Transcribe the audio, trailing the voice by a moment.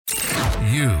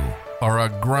You are a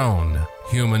grown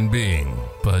human being,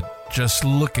 but just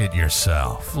look at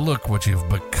yourself. Look what you've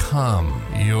become.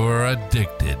 You're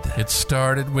addicted. It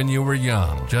started when you were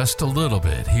young, just a little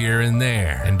bit here and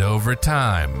there, and over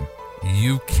time,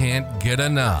 you can't get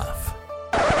enough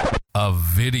of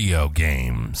video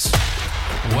games.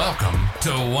 Welcome to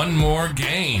One More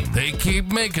Game. They keep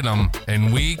making them,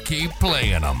 and we keep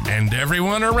playing them. And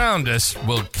everyone around us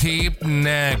will keep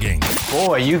nagging.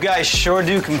 Boy, you guys sure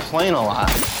do complain a lot.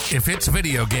 If it's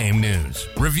video game news,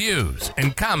 reviews,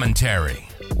 and commentary,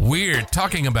 we're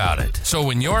talking about it. So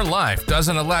when your life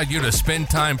doesn't allow you to spend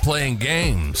time playing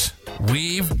games,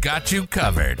 we've got you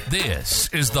covered.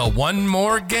 This is the One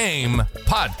More Game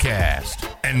podcast.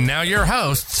 And now your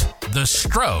hosts, The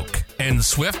Stroke and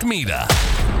Swift Mita.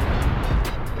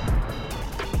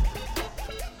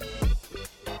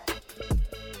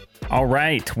 All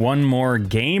right, One More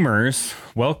Gamers.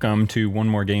 Welcome to One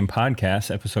More Game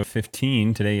podcast, episode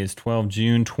 15. Today is 12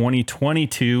 June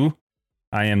 2022.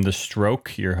 I am The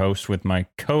Stroke, your host, with my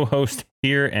co-host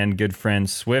here and good friend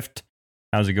Swift.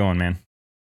 How's it going, man?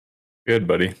 Good,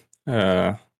 buddy.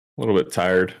 A little bit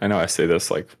tired. I know I say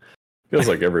this feels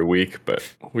like every week, but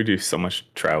we do so much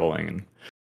traveling and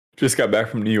just got back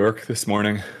from New York this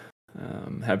morning.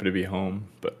 Happy to be home,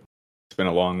 but it's been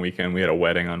a long weekend. We had a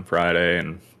wedding on Friday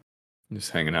and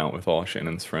just hanging out with all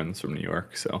Shannon's friends from New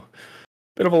York. So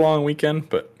bit of a long weekend,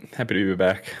 but happy to be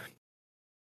back.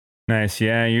 Nice.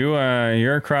 Yeah,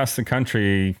 you're across the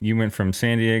country. You went from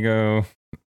San Diego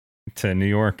to New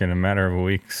York in a matter of a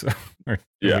week, or a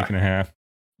week and a half.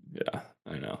 Yeah,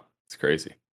 I know. It's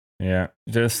crazy. Yeah,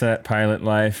 just that pilot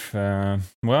life.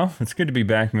 Well, it's good to be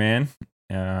back, man.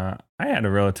 I had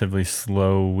a relatively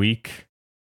slow week.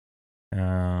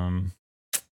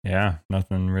 Yeah,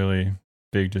 nothing really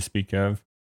big to speak of.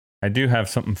 I do have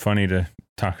something funny to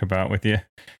talk about with you.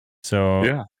 So,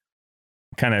 yeah,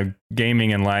 kind of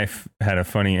gaming and life had a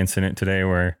funny incident today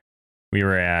where we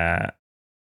were at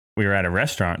a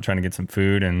restaurant trying to get some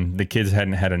food, and the kids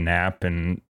hadn't had a nap,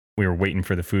 and we were waiting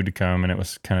for the food to come, and it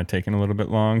was kind of taking a little bit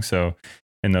long. So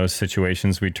in those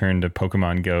situations, we turned to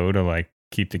Pokemon Go to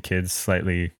keep the kids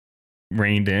slightly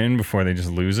reined in before they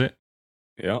just lose it.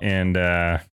 Yeah. And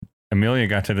Amelia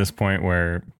got to this point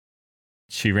where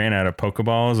she ran out of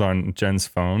Pokeballs on Jen's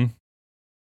phone,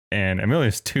 and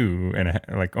Amelia's 2 and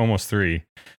almost 3.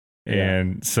 Yeah.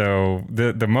 And so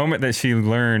the moment that she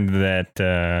learned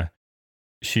that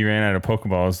she ran out of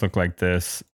Pokeballs looked like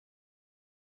this.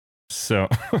 So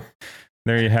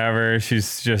there you have her.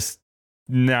 She's just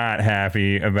not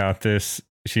happy about this.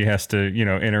 She has to,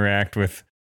 interact with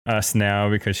us now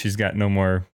because she's got no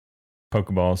more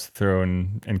Pokeballs to throw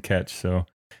and catch. So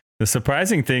the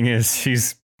surprising thing is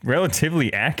she's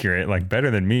relatively accurate,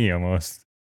 better than me almost.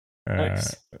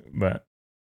 Nice. But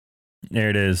there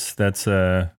it is. That's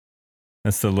the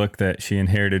look that she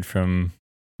inherited from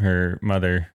her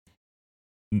mother.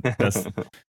 That's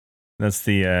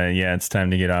the it's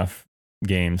time to get off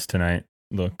games tonight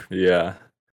look. Yeah.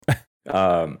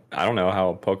 I don't know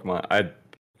how Pokemon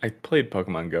I played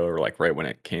Pokemon Go right when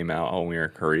it came out when we were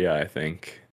in Korea, I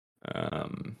think.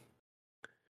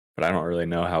 But I don't really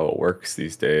know how it works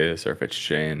these days or if it's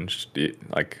changed.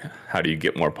 How do you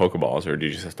get more Pokeballs, or do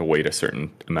you just have to wait a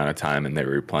certain amount of time and they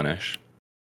replenish?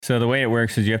 So the way it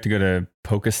works is you have to go to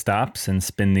Pokestops and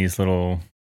spin these little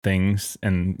things,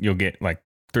 and you'll get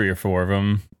 3 or 4 of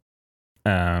them.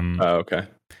 Okay.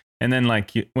 And then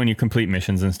when you complete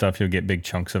missions and stuff, you'll get big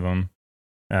chunks of them.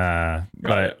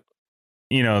 But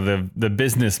the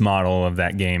business model of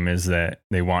that game is that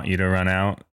they want you to run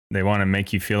out. They want to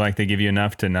make you feel like they give you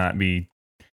enough to not be,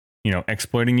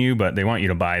 exploiting you, but they want you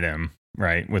to buy them,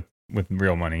 right? With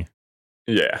real money.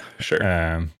 Yeah,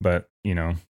 sure. But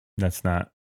that's not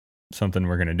something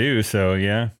we're going to do. So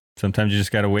yeah. Sometimes you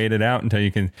just got to wait it out until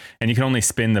you can, and you can only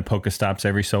spin the Pokestops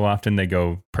every so often. They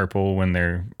go purple when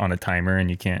they're on a timer, and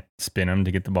you can't spin them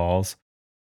to get the balls.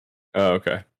 Oh,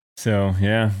 okay. So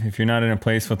yeah, if you're not in a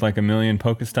place with a million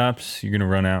Pokestops, you're gonna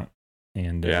run out,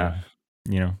 and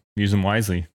use them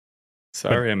wisely.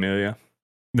 Sorry, but Amelia.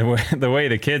 The way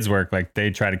the kids work,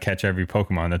 they try to catch every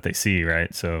Pokemon that they see,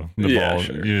 right? So the ball,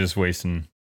 sure. You're just wasting.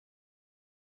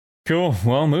 Cool.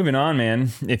 Well, moving on,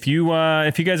 man. If you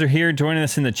guys are here joining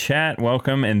us in the chat,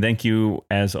 welcome, and thank you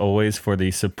as always for the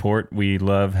support. We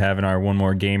love having our One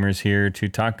More Gamers here to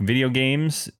talk video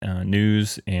games,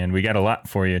 news, and we got a lot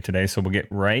for you today. So we'll get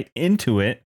right into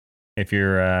it. If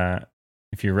you're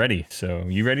ready. So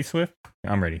you ready, Swift?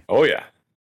 I'm ready. Oh yeah.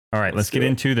 All right. Let's get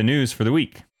into the news for the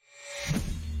week.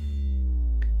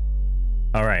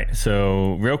 All right.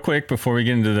 So real quick before we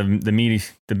get into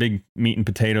the big meat and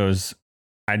potatoes.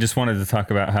 I just wanted to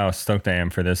talk about how stoked I am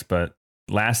for this, but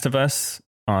Last of Us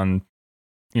on,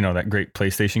 that great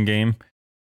PlayStation game.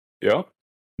 Yeah.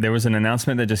 There was an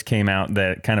announcement that just came out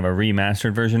that kind of a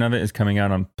remastered version of it is coming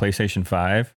out on PlayStation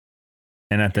 5.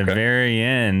 And at the very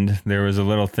end, there was a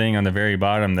little thing on the very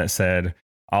bottom that said,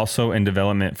 also in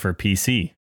development for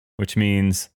PC, which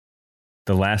means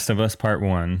The Last of Us Part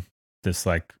 1, this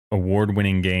like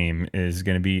award-winning game, is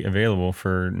going to be available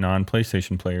for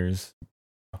non-PlayStation players.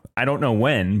 I don't know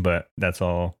when, but that's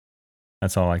all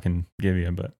I can give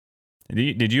you. But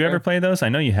did you ever play those? I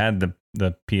know you had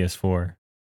the PS4.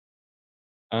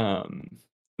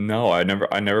 No, I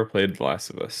never played The Last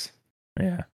of Us.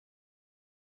 Yeah.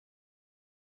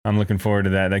 I'm looking forward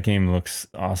to that. That game looks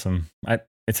awesome.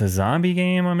 It's a zombie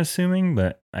game, I'm assuming,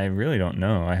 but I really don't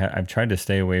know. I've tried to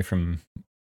stay away from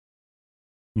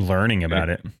learning about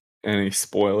it. Any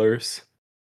spoilers?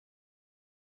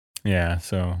 Yeah,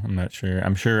 so I'm not sure.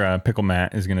 I'm sure Pickle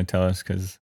Matt is going to tell us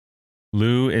because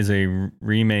Lou is a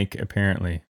remake,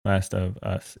 apparently. Last of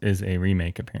Us is a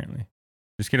remake, apparently.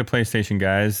 Just get a PlayStation,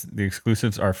 guys. The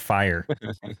exclusives are fire.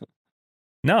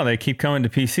 No, they keep coming to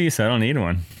PC, so I don't need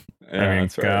one. Yeah, I mean,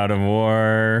 that's right. God of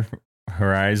War,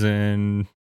 Horizon,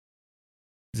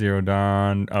 Zero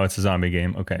Dawn. Oh, it's a zombie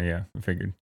game. Okay, yeah, I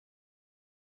figured.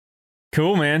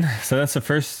 Cool, man. So that's the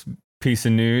first piece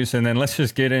of news, and then let's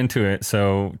just get into it.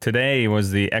 So today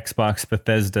was the Xbox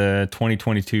Bethesda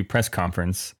 2022 press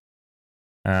conference.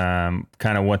 Kind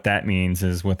of what that means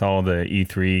is with all the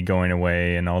E3 going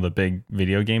away and all the big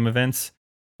video game events,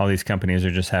 all these companies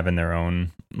are just having their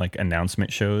own like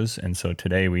announcement shows. And so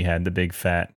today we had the big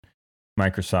fat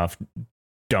Microsoft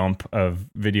dump of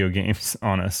video games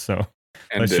on us. So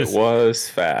and it was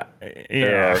fat. Yeah.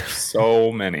 There are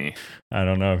so many. I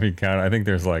don't know if you count. I think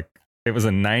there's like, it was a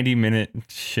 90-minute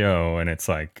show and it's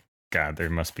like, God, there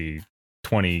must be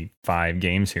 25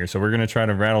 games here. So we're going to try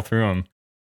to rattle through them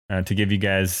to give you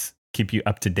guys, keep you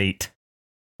up to date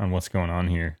on what's going on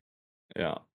here.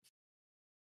 Yeah.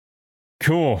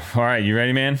 Cool. All right. You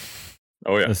ready, man?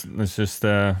 Oh, yeah. Let's just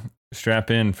strap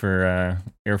in for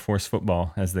Air Force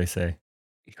football, as they say.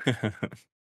 All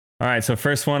right. So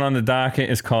first one on the docket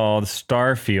is called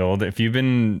Starfield. If you've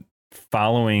been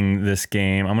following this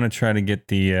game, I'm going to try to get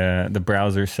the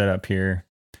browser set up here,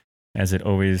 as it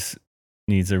always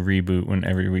needs a reboot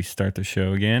whenever we start the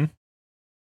show again.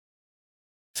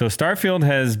 So Starfield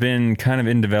has been kind of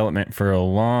in development for a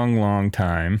long, long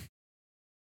time.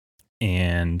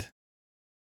 And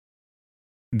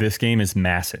this game is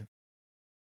massive.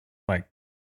 Like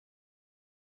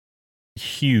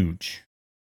huge.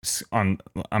 I'm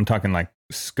talking like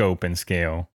scope and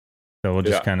scale. So we'll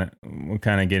just kind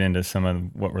of get into some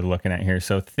of what we're looking at here.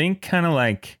 So think kind of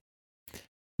like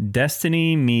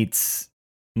Destiny meets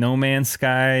No Man's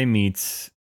Sky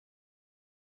meets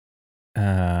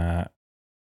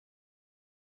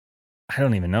I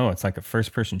don't even know. It's like a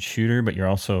first person shooter, but you're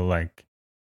also like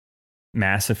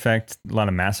Mass Effect, a lot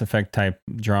of Mass Effect type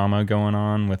drama going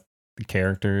on with the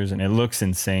characters, and it looks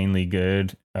insanely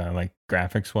good, like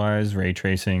graphics wise, ray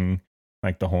tracing,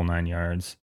 like the whole 9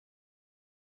 yards.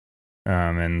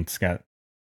 And it's got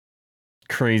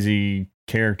crazy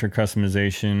character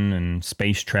customization and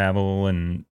space travel,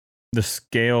 and the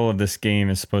scale of this game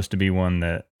is supposed to be one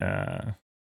that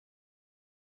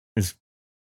is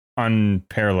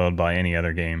unparalleled by any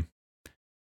other game.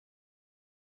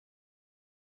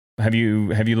 Have you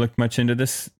looked much into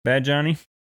this, Bad Johnny?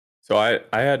 So I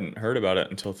hadn't heard about it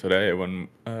until today when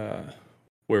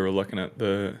we were looking at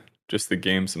the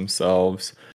games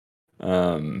themselves,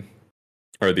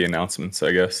 or the announcements,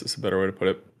 I guess is a better way to put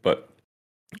it. But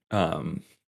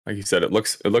like you said, it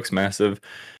looks massive.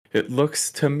 It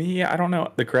looks, to me, I don't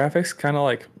know, the graphics kind of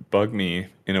like bug me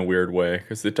in a weird way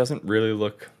because it doesn't really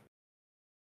look,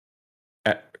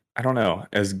 I don't know,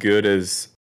 as good as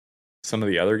some of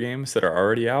the other games that are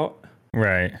already out.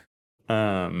 Right.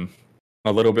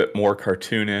 A little bit more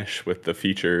cartoonish with the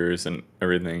features and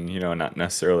everything, not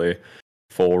necessarily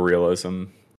full realism.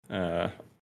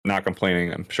 Not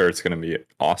complaining. I'm sure it's going to be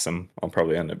awesome. I'll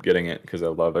probably end up getting it because I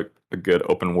love a good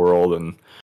open world and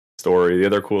story. The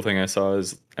other cool thing I saw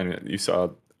is, you saw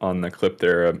on the clip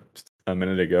there a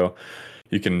minute ago,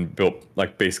 you can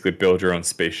basically build your own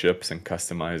spaceships and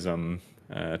customize them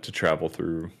to travel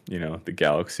through, the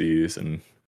galaxies and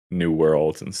new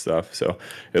worlds and stuff. So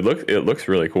it looks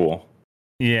really cool.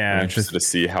 Yeah, I'm interested to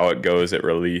see how it goes at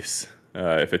release.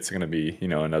 If it's going to be,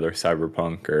 another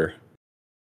Cyberpunk or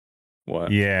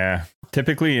what. Yeah.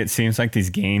 Typically, it seems like these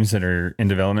games that are in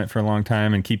development for a long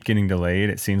time and keep getting delayed,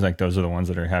 it seems like those are the ones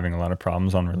that are having a lot of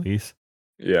problems on release.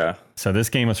 Yeah. So this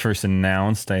game was first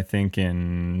announced, I think,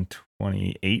 in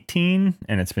 2018,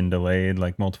 and it's been delayed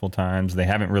like multiple times. They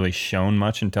haven't really shown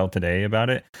much until today about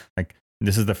it. Like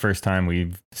this is the first time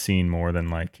we've seen more than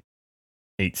like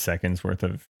 8 seconds worth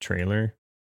of trailer.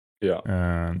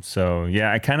 Yeah. So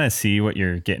yeah, I kind of see what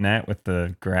you're getting at with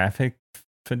the graphic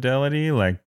fidelity.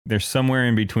 Like there's somewhere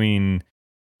in between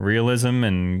realism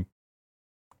and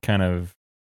kind of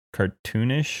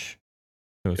cartoonish.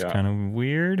 So it's kind of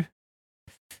weird.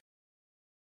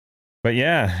 But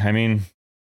yeah, I mean,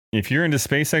 if you're into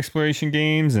space exploration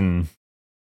games and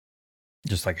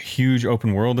just like a huge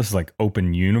open world, this is like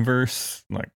open universe.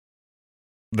 Like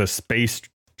the space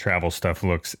travel stuff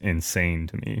looks insane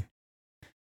to me.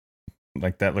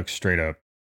 Like that looks straight up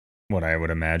what I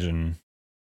would imagine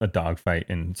a dogfight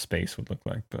in space would look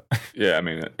like. But yeah, I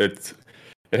mean, it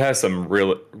has some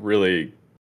really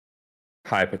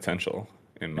high potential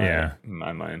in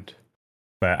my mind.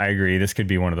 But I agree, this could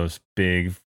be one of those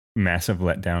big, massive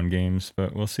letdown games.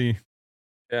 But we'll see.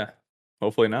 Yeah,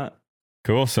 hopefully not.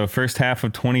 Cool. So first half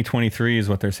of 2023 is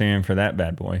what they're saying for that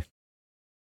bad boy.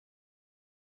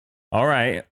 All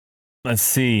right, let's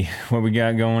see what we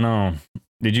got going on.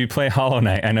 Did you play Hollow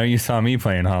Knight? I know you saw me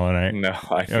playing Hollow Knight. No,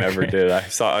 I never did. I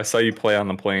saw you play on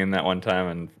the plane that one time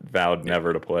and vowed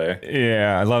never to play.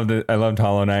 Yeah, I loved it. I loved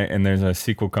Hollow Knight, and there's a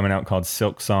sequel coming out called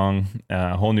Silk Song.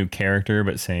 A whole new character,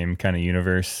 but same kind of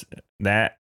universe.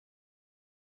 That's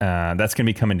gonna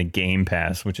be coming to Game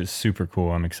Pass, which is super cool.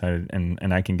 I'm excited,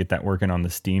 and I can get that working on the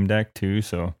Steam Deck too.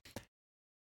 So,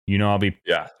 I'll be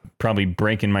probably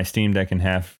breaking my Steam Deck in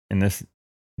half in this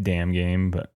damn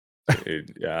game, but.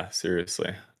 Dude, yeah,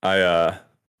 seriously.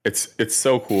 It's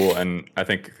so cool, and I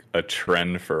think a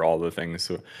trend for all the things.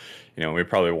 So, we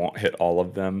probably won't hit all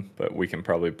of them, but we can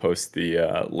probably post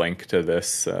the link to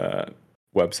this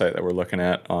website that we're looking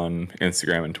at on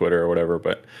Instagram and Twitter or whatever.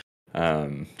 But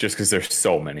just because there's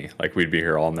so many, like we'd be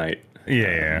here all night.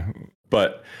 Yeah.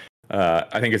 But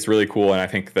I think it's really cool, and I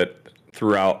think that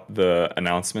throughout the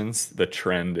announcements, the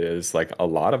trend is like a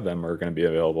lot of them are going to be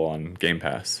available on Game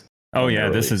Pass. Oh yeah,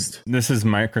 this is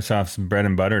Microsoft's bread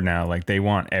and butter now. Like they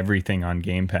want everything on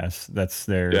Game Pass. That's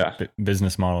their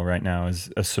business model right now, is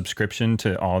a subscription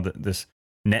to all this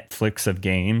Netflix of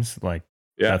games. Like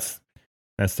that's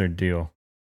their deal.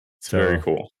 It's very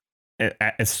cool.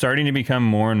 It's starting to become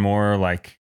more and more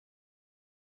like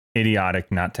idiotic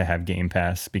not to have Game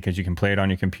Pass, because you can play it on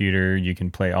your computer. You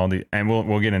can play and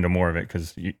we'll get into more of it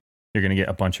because you're going to get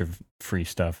a bunch of free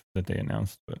stuff that they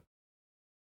announced, but.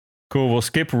 Cool. We'll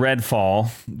skip Redfall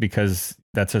because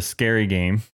that's a scary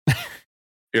game.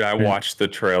 Yeah, I watched the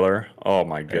trailer. Oh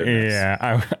my goodness.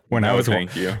 Yeah, when I was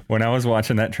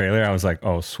watching that trailer, I was like,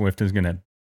 "Oh, Swift is gonna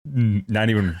not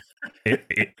even."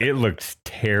 It looked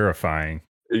terrifying.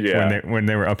 Yeah. When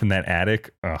they were up in that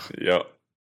attic. Ugh. Yep.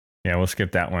 Yeah, we'll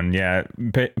skip that one. Yeah,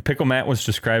 Pickle Matt was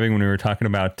describing when we were talking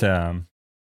about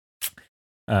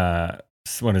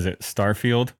what is it?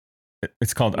 Starfield.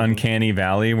 It's called Uncanny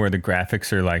Valley, where the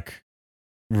graphics are like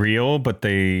real, but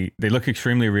they look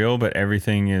extremely real, but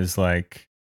everything is like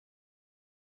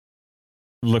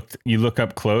you look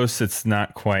up close, it's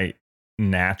not quite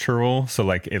natural. So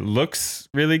like it looks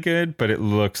really good, but it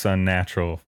looks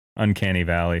unnatural. Uncanny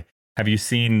Valley. Have you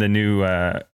seen the new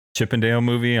Chippendale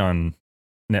movie on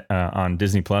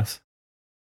Disney Plus?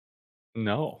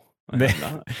 No, I have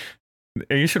not.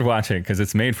 You should watch it because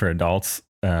it's made for adults.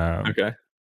 Okay.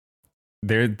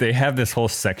 They have this whole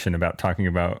section about talking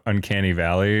about Uncanny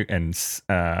Valley, and Seth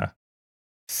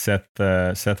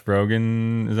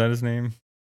Rogen, is that his name?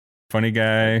 Funny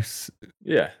guy,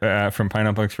 from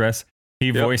Pineapple Express. He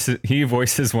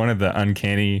voices one of the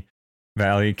Uncanny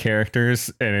Valley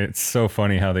characters, and it's so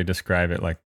funny how they describe it.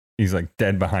 Like he's like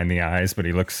dead behind the eyes, but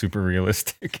he looks super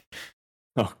realistic.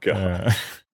 Oh god.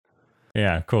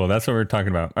 Yeah, cool. That's what we're talking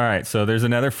about. All right, so there's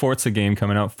another Forza game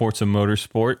coming out, Forza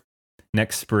Motorsport,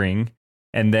 next spring.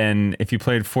 And then if you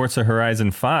played Forza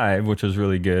Horizon 5, which was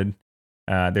really good,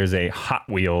 there's a Hot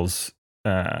Wheels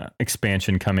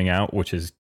expansion coming out, which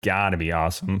has got to be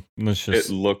awesome. It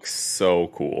looks so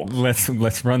cool.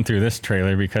 Let's run through this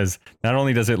trailer, because not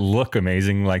only does it look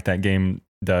amazing like that game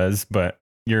does, but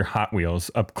your Hot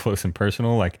Wheels up close and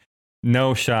personal. Like,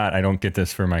 no shot I don't get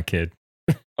this for my kid.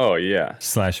 Oh yeah.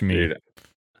 / me. Dude.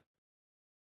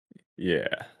 Yeah.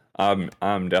 I'm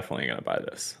definitely gonna buy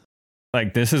this.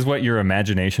 Like, this is what your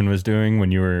imagination was doing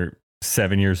when you were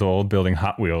 7 years old, building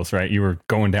Hot Wheels, right? You were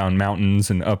going down mountains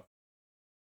and up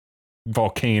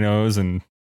volcanoes, and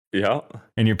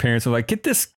your parents were like, "Get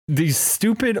these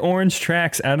stupid orange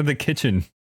tracks out of the kitchen."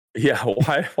 Yeah,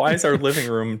 why is our living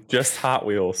room just Hot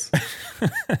Wheels?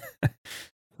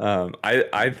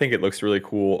 I think it looks really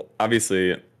cool.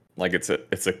 Obviously, like it's a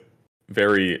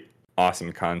very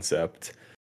awesome concept.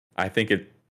 I think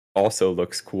it also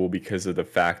looks cool because of the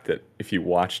fact that if you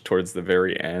watch towards the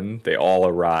very end, they all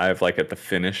arrive like at the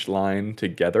finish line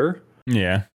together,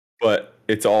 Yeah. but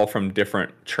it's all from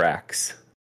different tracks.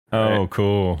 Oh, Right?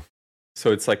 cool.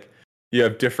 So it's like you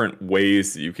have different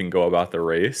ways that you can go about the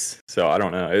race. So I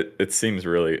don't know. It seems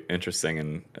really interesting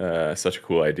and such a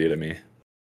cool idea to me.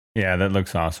 Yeah, that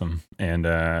looks awesome. And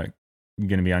going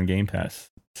to be on Game Pass.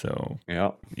 So,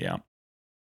 Yeah. yeah.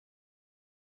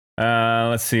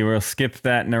 Let's see. We'll skip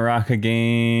that Naraka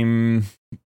game,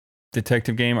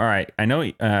 detective game. All right. I know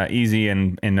Easy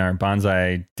in our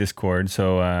Bonsai Discord.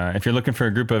 So if you're looking for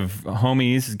a group of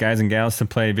homies, guys and gals to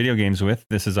play video games with,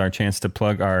 this is our chance to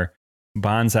plug our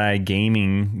Bonsai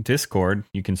Gaming Discord.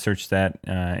 You can search that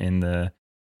in the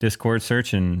Discord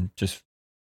search and just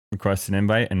request an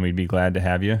invite, and we'd be glad to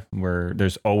have you.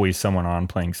 There's always someone on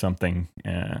playing something,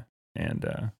 yeah.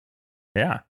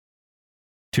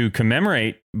 To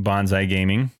commemorate Bonsai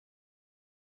Gaming,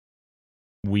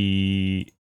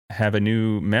 we have a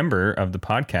new member of the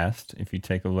podcast. If you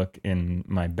take a look in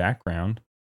my background,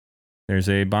 there's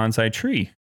a bonsai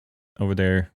tree over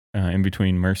there in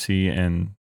between Mercy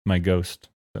and my ghost.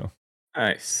 So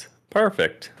Nice.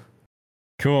 Perfect.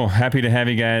 cool. Happy to have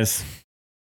you guys.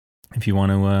 If you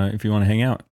want to hang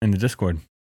out in the Discord.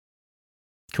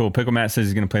 Cool. Pickle Matt says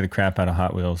he's going to play the crap out of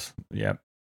Hot Wheels. Yep.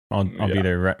 I'll be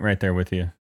there right there with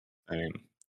you. I mean,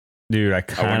 Dude, I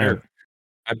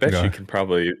bet you can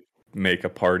probably make a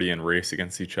party and race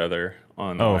against each other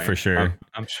online. Oh, for sure.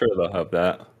 I'm sure they'll have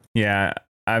that. Yeah,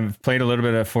 I've played a little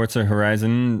bit of Forza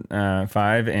Horizon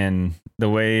 5, and the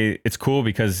way it's cool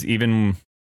because even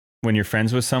when you're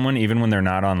friends with someone, even when they're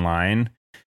not online,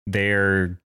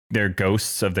 their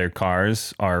ghosts of their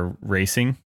cars are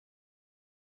racing.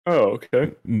 Oh,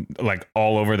 okay. Like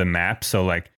all over the map. So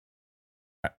like,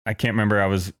 I can't remember. I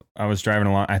was driving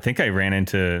along. I think I ran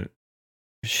into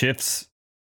Shift's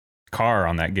car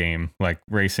on that game, like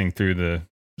racing through the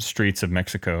streets of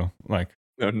Mexico. Like,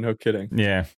 No kidding.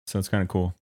 yeah. So it's kind of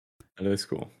cool. That is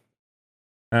cool.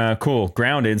 Cool.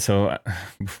 Grounded. So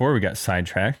before we got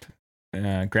sidetracked,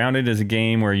 Grounded is a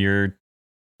game where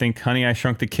think Honey, I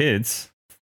Shrunk the Kids,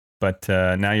 but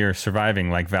now you're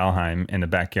surviving like Valheim in the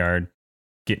backyard,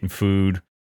 getting food,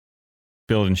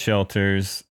 building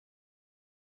shelters,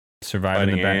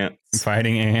 surviving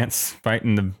fighting ants,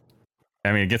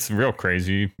 I mean, it gets real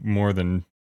crazy, more than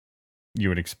you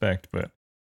would expect. But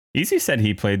Easy said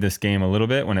he played this game a little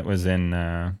bit when it was in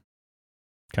kind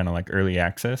of like early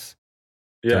access.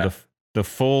 Yeah. So the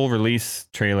full release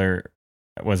trailer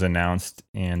was announced,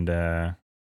 and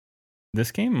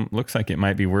this game looks like it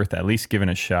might be worth at least giving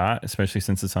a shot, especially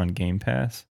since it's on Game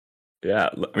Pass. Yeah.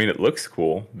 I mean, it looks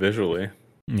cool visually.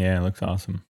 Yeah, it looks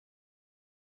awesome.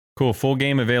 Cool. Full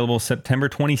game available September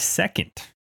 22nd.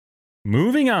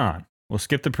 Moving on. We'll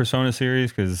skip the Persona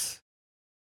series because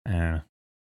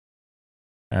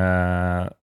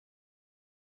there's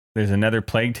another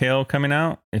Plague Tale coming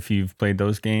out. If you've played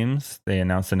those games, they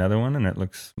announced another one, and it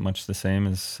looks much the same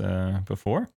as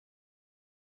before.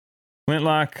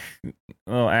 Flintlock,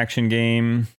 little action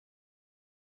game,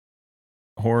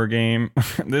 horror game.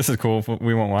 This is cool.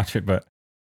 We won't watch it, but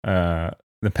the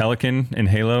Pelican in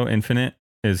Halo Infinite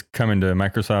is coming to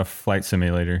Microsoft Flight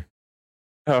Simulator.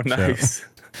 Oh, nice. So,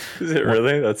 is it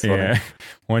really? That's funny. Yeah.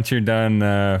 Once you're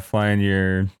done flying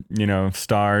your,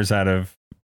 stars out of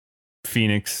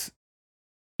Phoenix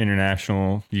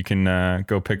International, you can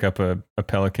go pick up a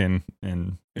Pelican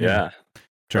and drop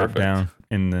perfect. down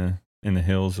in the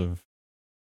hills of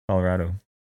Colorado.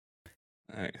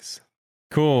 Nice.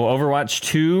 Cool. Overwatch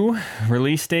 2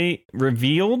 release date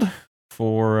revealed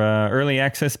for early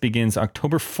access begins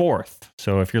October 4th.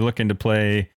 So if you're looking to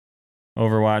play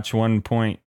Overwatch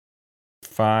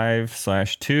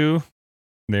 1.5/2,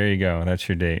 there you go. That's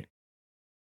your date.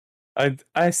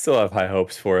 I still have high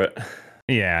hopes for it.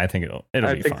 Yeah, I think it'll be fun.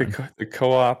 I think the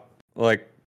co-op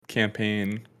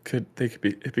campaign could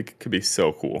be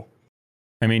so cool.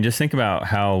 I mean, just think about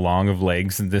how long of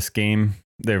legs this game,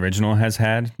 the original, has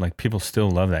had. Like, people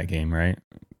still love that game, right?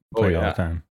 Play it all the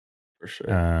time. For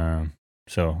sure.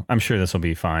 So I'm sure this will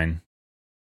be fine.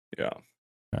 Yeah.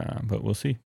 But we'll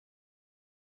see.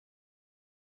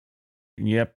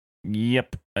 Yep.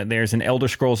 There's an Elder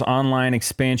Scrolls Online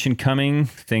expansion coming.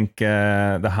 Think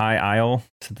the High Isle.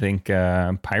 Think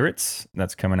Pirates.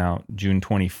 That's coming out June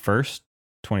 21st,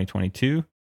 2022.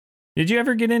 Did you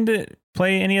ever get into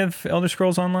play any of Elder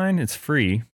Scrolls Online? It's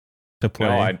free to play.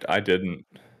 No, I didn't.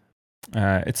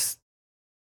 It's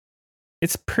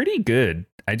pretty good.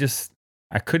 I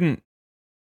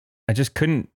I just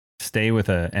couldn't stay with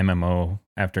a MMO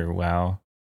after WoW.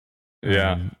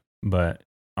 Yeah. But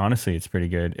honestly, it's pretty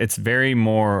good. It's very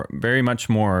much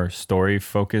more story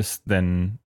focused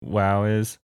than WoW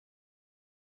is.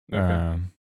 Okay.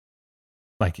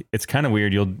 Like it's kind of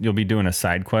weird. You'll be doing a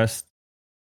side quest.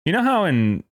 You know how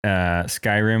in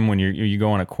Skyrim when you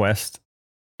go on a quest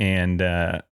and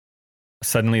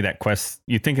suddenly that quest,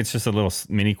 you think it's just a little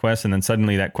mini quest, and then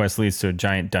suddenly that quest leads to a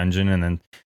giant dungeon, and then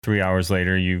 3 hours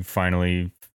later you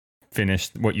finally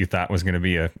finished what you thought was going to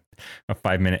be a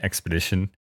 5-minute expedition.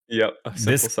 Yep. A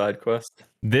simple side quest.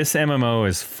 This MMO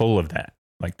is full of that.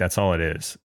 Like that's all it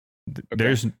is.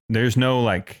 There's no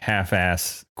like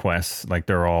half-ass quests. Like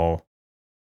they're all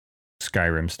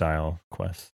Skyrim style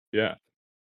quests. Yeah.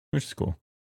 Which is cool.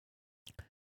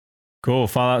 Cool.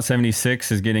 Fallout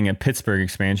 76 is getting a Pittsburgh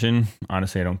expansion.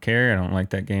 Honestly, I don't care. I don't like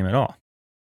that game at all.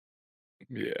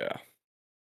 Yeah.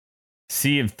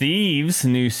 Sea of Thieves,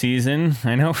 new season.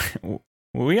 I know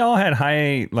we all had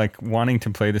high, like, wanting to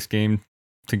play this game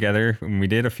together. And we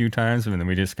did a few times, and then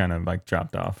we just kind of, like,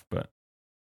 dropped off. But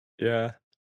Yeah.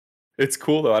 It's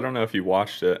cool, though. I don't know if you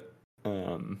watched it.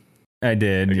 I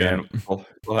did, Again, yeah.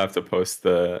 we'll have to post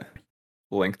the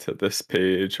link to this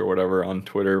page or whatever on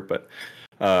Twitter, but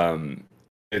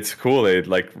it's cool. They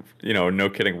no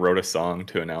kidding, wrote a song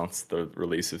to announce the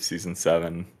release of season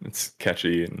 7. It's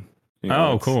catchy and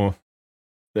Cool.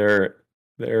 They're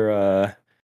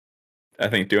I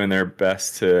think doing their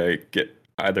best to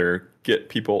get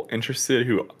people interested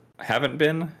who haven't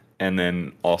been, and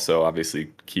then also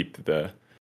obviously keep the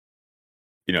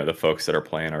folks that are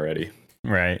playing already.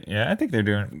 Right. Yeah, I think they're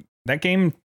doing that.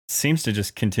 Game seems to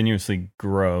just continuously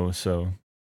grow, so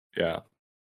Yeah.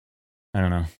 I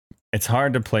don't know. It's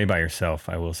hard to play by yourself,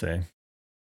 I will say.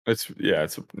 It's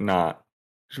not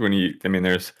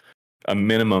there's a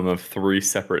minimum of 3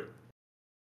 separate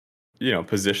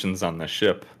positions on the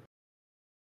ship.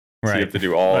 So Right. you have to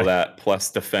do all that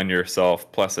plus defend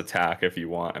yourself plus attack if you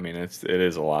want. I mean, it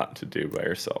is a lot to do by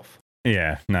yourself.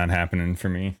 Yeah, not happening for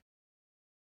me.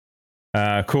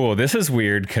 Cool. This is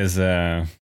weird because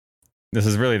this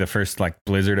is really the first like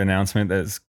Blizzard announcement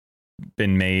that's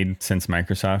been made since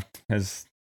Microsoft has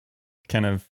kind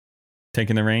of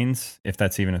taken the reins, if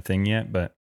that's even a thing yet.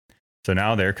 But so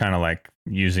now they're kind of like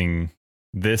using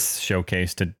this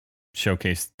showcase to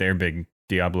showcase their big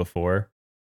Diablo 4.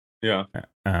 Yeah.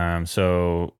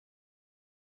 So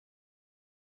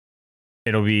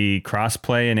it'll be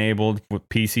cross-play enabled with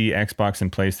PC, Xbox,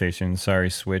 and PlayStation. Sorry,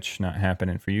 Switch, not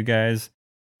happening for you guys.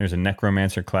 There's a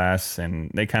Necromancer class, and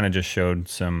they kind of just showed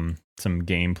some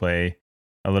gameplay,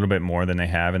 a little bit more than they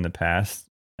have in the past.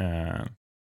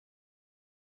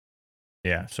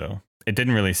 Yeah, so it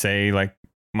didn't really say like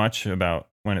much about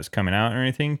when it's coming out or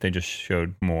anything. They just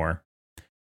showed more,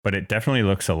 but it definitely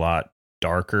looks a lot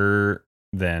darker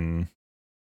than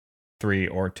 3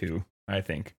 or 2, I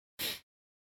think.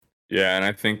 Yeah, and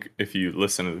I think if you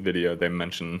listen to the video, they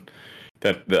mentioned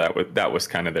that was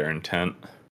kind of their intent.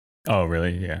 Oh,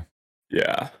 really? Yeah.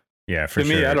 Yeah. Yeah, for to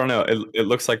sure. me, I don't know. It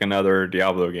looks like another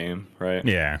Diablo game, right?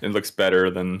 Yeah. It looks better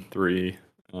than 3.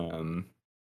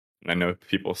 I know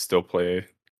people still play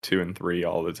 2 and 3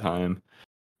 all the time.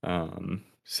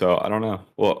 So I don't know.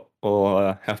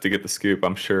 We'll have to get the scoop.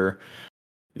 I'm sure.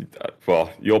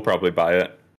 Well, you'll probably buy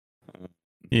it.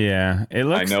 Yeah, it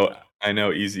looks. I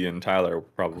know. Easy and Tyler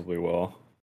probably will.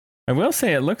 I will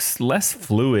say it looks less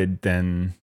fluid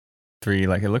than 3.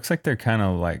 Like it looks like they're kind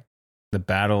of like the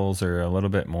battles are a little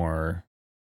bit more,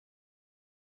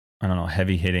 I don't know,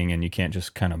 heavy hitting, and you can't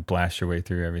just kind of blast your way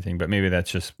through everything. But maybe that's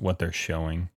just what they're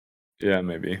showing. Yeah,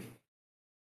 maybe.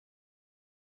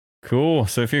 Cool.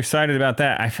 So if you're excited about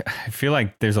that, I feel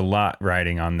like there's a lot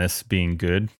riding on this being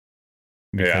good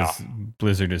because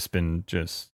Blizzard has been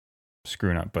just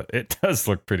screwing up, but it does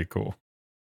look pretty cool.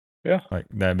 Yeah. Like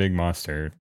that big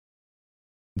monster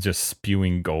just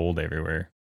spewing gold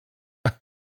everywhere.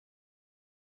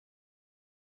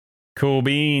 Cool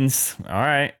beans. All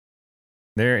right.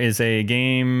 There is a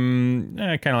game,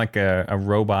 kind of like a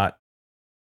robot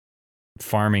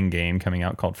farming game coming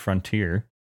out called Frontier.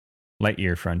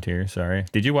 Lightyear Frontier, sorry.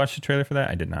 Did you watch the trailer for that?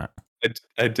 I did not.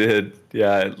 I did.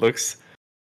 Yeah, it looks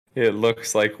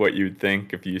like what you'd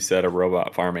think if you said a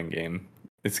robot farming game.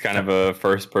 It's kind of a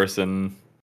first person.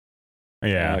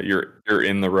 Yeah. You're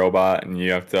in the robot and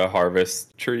you have to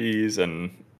harvest trees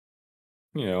and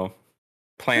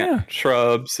plant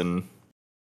shrubs, and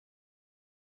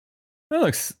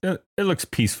it looks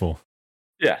peaceful.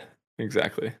 Yeah,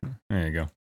 exactly. There you go.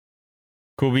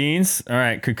 Cool beans. All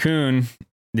right, Cocoon.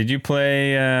 Did you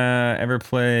ever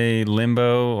play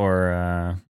Limbo or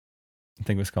I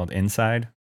think it was called Inside?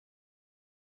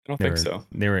 I don't think so.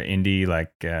 They were indie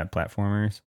like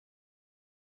platformers.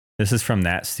 This is from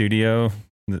that studio,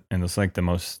 and it's like the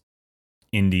most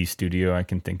indie studio I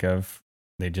can think of.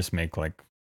 They just make like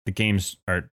the games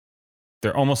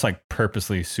they're almost like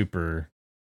purposely super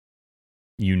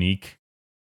unique.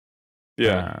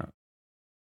 Yeah.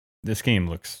 This game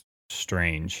looks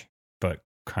strange, but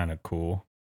kind of cool.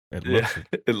 It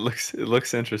looks it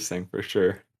looks interesting for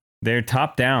sure. They're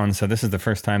top down, so this is the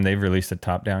first time they've released a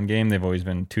top down game. They've always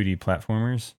been 2D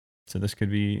platformers, so this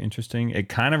could be interesting. It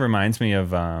kind of reminds me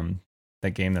of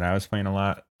that game that I was playing a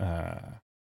lot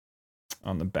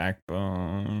on the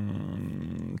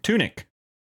Backbone, Tunic.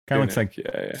 Kind of looks like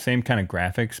same kind of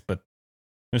graphics, but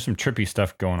there's some trippy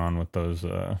stuff going on with those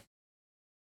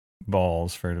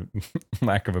balls, for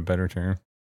lack of a better term.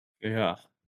 Yeah.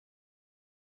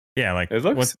 Yeah, like it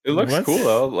looks cool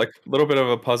though. Like a little bit of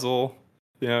a puzzle.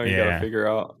 You know, you gotta figure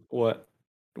out what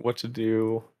to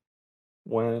do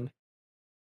when.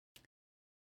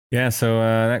 Yeah, so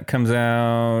that comes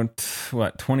out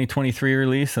 2023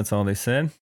 release. That's all they said.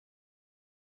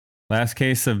 Last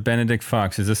Case of Benedict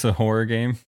Fox. Is this a horror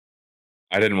game?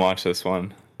 I didn't watch this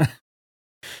one.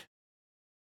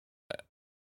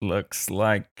 Looks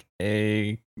like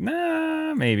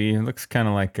maybe. It looks kind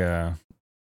of like a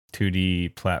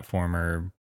 2D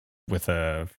platformer with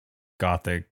a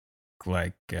gothic,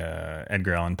 like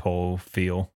Edgar Allan Poe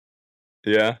feel.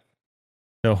 Yeah.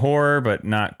 So horror, but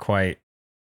not quite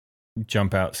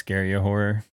jump out, scare you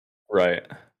horror. Right.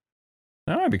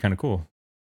 That might be kind of cool.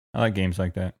 I like games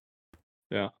like that.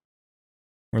 Yeah.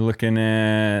 We're looking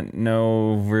at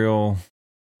no real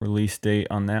release date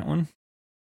on that one.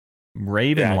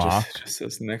 Ravenlock. Yeah, just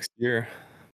says next year.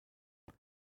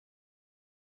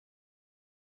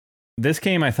 This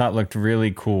game I thought looked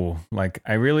really cool. Like,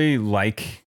 I really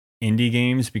like indie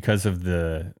games because of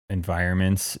the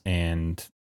environments and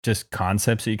just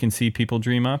concepts that you can see people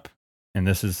dream up. And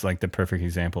this is like the perfect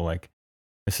example. Like,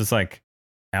 this is like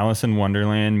Alice in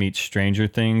Wonderland meets Stranger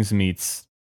Things meets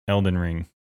Elden Ring.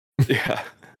 Yeah.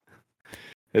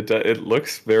 It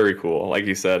looks very cool. Like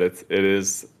you said, it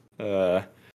is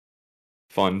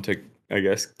fun to, I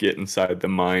guess, get inside the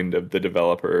mind of the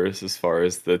developers as far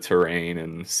as the terrain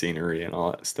and scenery and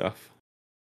all that stuff.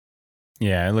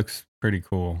 Yeah, it looks pretty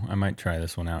cool. I might try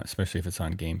this one out, especially if it's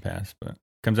on Game Pass, but it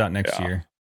comes out next year.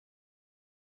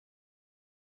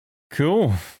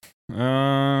 Cool.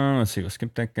 Let's see. We'll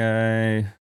skip that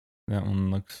guy. That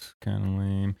one looks kind of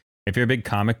lame. If you're a big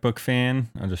comic book fan,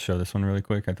 I'll just show this one really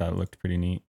quick. I thought it looked pretty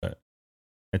neat, but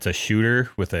it's a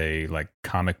shooter with a like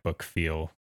comic book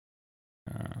feel.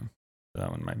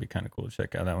 That one might be kind of cool to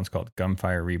check out. That one's called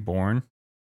Gunfire Reborn.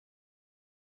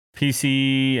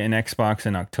 PC and Xbox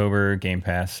in October, Game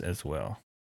Pass as well.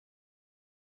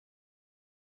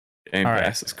 Game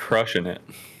Pass is crushing it.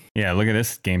 Yeah, look at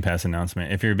this Game Pass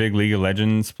announcement. If you're a big League of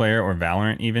Legends player or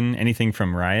Valorant, even anything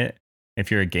from Riot,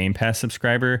 if you're a Game Pass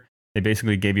subscriber, they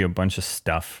basically gave you a bunch of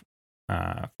stuff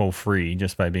for free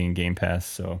just by being Game Pass.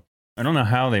 So I don't know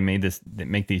how they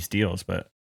make these deals, but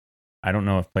I don't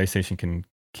know if PlayStation can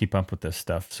keep up with this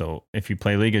stuff. So if you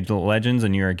play League of Legends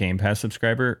and you're a Game Pass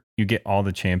subscriber, you get all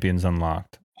the champions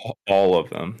unlocked. All of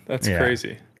them. That's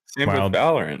crazy. Same with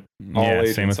Valorant.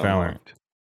 Same with Valorant.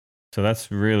 So that's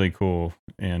really cool.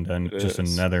 And just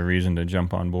another reason to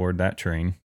jump on board that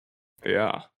train.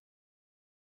 Yeah.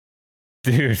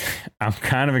 Dude, I'm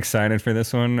kind of excited for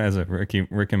this one as a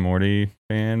Rick and Morty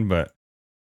fan, but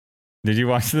did you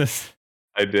watch this?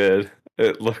 I did.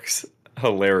 It looks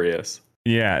hilarious.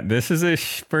 Yeah, this is a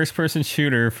first-person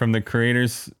shooter from the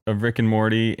creators of Rick and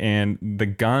Morty, and the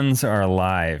guns are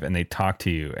alive, and they talk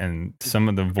to you, and some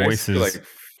of the voices... like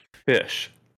fish.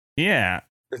 Yeah.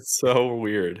 It's so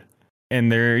weird.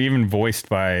 And they're even voiced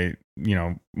by,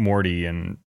 Morty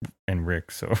and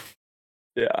Rick, so...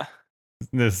 Yeah.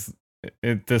 This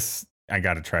I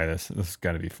gotta try this. This has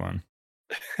got to be fun.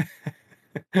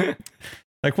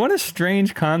 Like, what a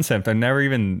strange concept. I've never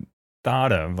even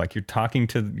thought of. Like, you're talking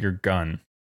to your gun.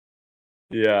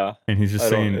 Yeah. And he's just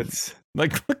saying, it's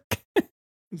like, look.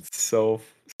 It's so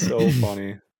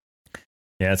funny.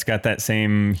 Yeah, it's got that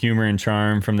same humor and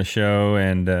charm from the show.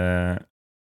 And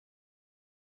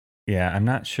yeah, I'm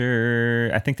not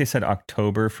sure. I think they said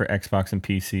October for Xbox and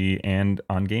PC and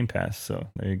on Game Pass. So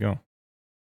there you go.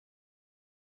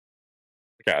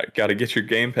 Got to get your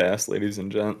Game Pass, ladies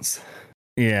and gents.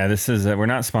 Yeah, this is we're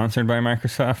not sponsored by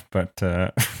Microsoft, but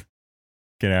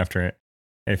get after it.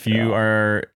 If you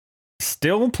are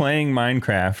still playing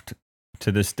Minecraft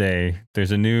to this day,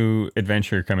 there's a new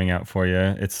adventure coming out for you.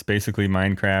 It's basically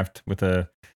Minecraft with a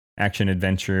action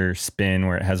adventure spin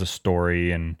where it has a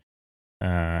story and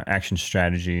action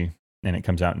strategy. and it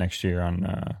comes out next year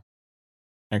on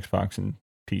Xbox and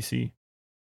PC.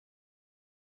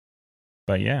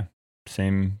 But yeah,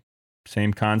 same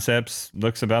concepts,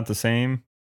 looks about the same,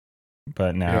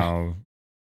 but now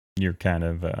you're kind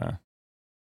of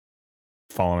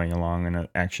following along in an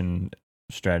action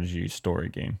strategy story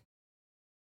game.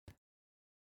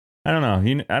 I don't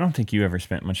know. I don't think you ever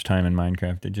spent much time in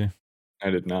Minecraft, did you? I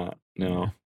did not. No. Yeah.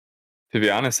 To be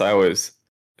honest, I was,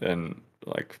 and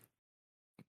like,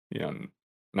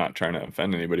 not trying to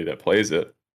offend anybody that plays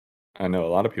it. I know a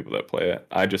lot of people that play it.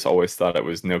 I just always thought it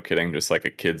was, no kidding, just like a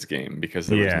kid's game because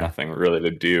there was Yeah. nothing really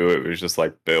to do. It was just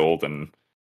like build and,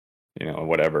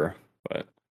 whatever. But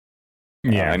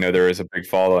Yeah. I know there is a big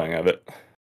following of it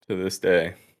to this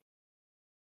day.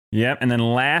 Yep. And then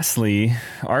lastly,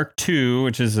 Ark 2,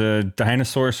 which is a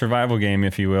dinosaur survival game,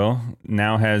 if you will,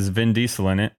 now has Vin Diesel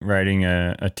in it, riding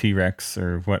a T-Rex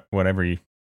or whatever.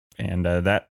 And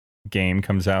that game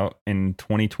comes out in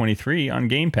 2023 on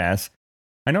Game Pass.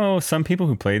 I know some people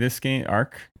who play this game,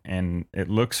 Ark, and it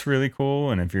looks really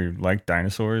cool. And if you like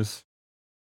dinosaurs,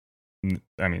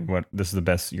 I mean, this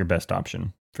is your best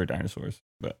option for dinosaurs.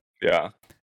 But yeah,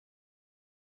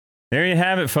 there you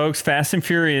have it, folks. Fast and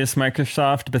Furious,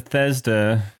 Microsoft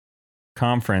Bethesda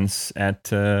conference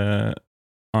at on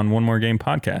One More Game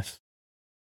podcast.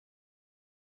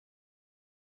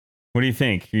 What do you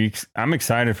think? I'm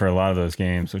excited for a lot of those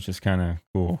games, which is kind of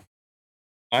cool.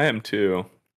 I am too.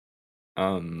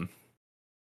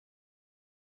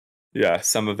 Yeah,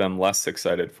 some of them less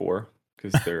excited for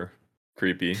because they're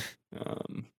creepy.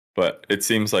 But it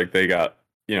seems like they got,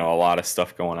 a lot of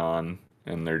stuff going on,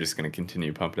 and they're just going to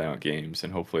continue pumping out games,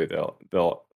 and hopefully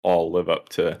they'll all live up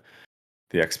to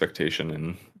the expectation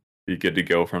and be good to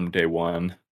go from day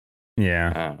one.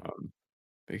 Yeah.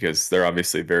 Because they're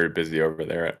obviously very busy over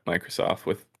there at Microsoft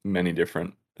with many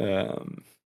different, I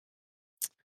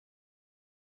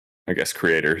guess,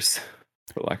 creators,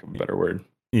 for lack of a better word.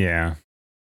 Yeah.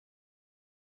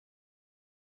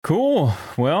 Cool.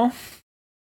 Well,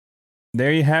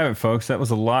 there you have it, folks. That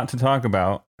was a lot to talk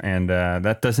about, and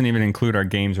that doesn't even include our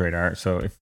games radar. So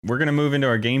if we're going to move into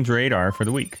our games radar for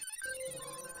the week.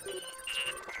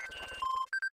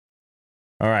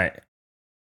 All right.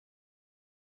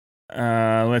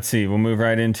 Let's see. We'll move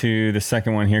right into the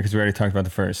second one here because we already talked about the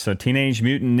first. So Teenage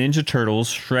Mutant Ninja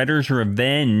Turtles Shredder's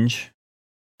Revenge.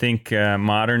 Think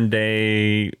modern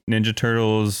day Ninja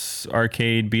Turtles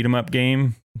arcade beat 'em up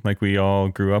game like we all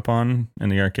grew up on in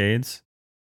the arcades.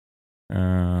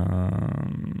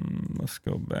 Let's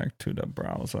go back to the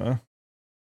browser.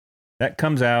 That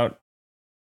comes out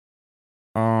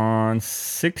on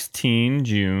 16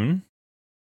 June.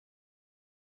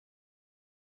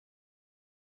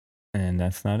 And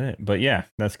that's not it. But yeah,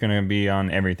 that's going to be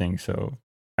on everything. So,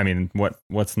 I mean,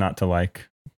 what's not to like?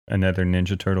 Another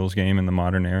Ninja Turtles game in the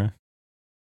modern era.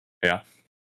 Yeah.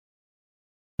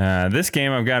 This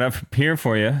game I've got up here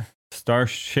for you.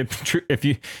 Starship.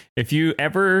 If you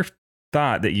ever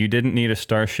thought that you didn't need a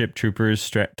Starship Troopers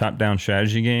top-down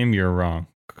strategy game, you're wrong.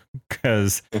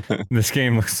 Because this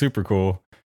game looks super cool.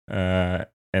 And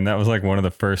that was like one of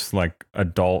the first like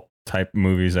adult type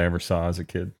movies I ever saw as a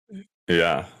kid.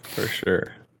 Yeah, for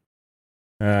sure.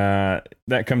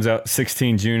 That comes out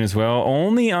 16 June as well,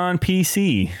 only on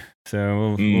PC.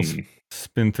 So we'll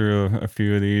spin through a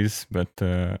few of these, but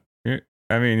I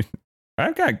mean,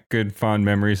 I've got good fond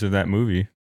memories of that movie.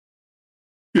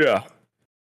 Yeah.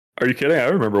 Are you kidding? I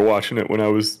remember watching it when I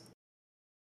was,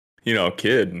 a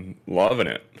kid and loving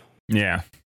it. Yeah.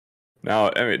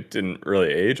 Now, I mean, it didn't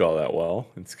really age all that well.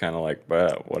 It's kind of like,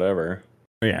 whatever.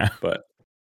 Yeah. But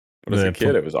as a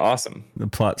kid, it was awesome. The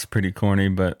plot's pretty corny,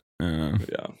 but yeah.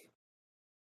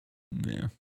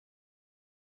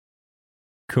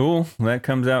 Cool. That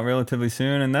comes out relatively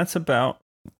soon, and that's about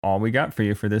all we got for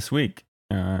you for this week.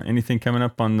 Anything coming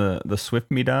up on the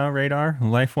Swift Media radar,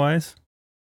 life-wise?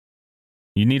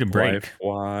 You need a break.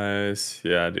 Life-wise,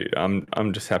 yeah, dude.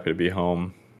 I'm just happy to be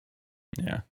home.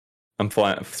 Yeah. I'm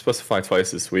supposed to fly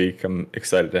twice this week. I'm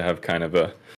excited to have kind of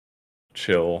a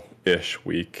chill-ish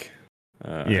week.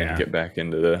 And get back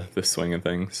into the swing of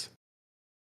things.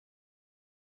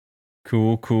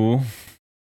 Cool.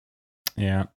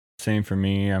 Yeah, same for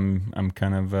me. I'm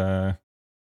kind of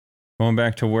going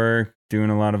back to work, doing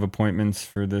a lot of appointments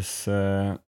for this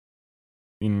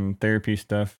therapy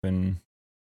stuff, and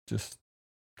just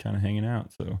kind of hanging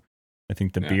out. So I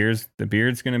think the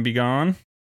beard's gonna be gone.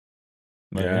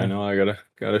 But I know I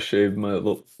gotta shave my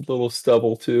little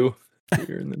stubble too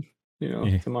here, and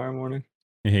then tomorrow morning.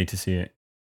 You hate to see it.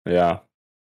 Yeah.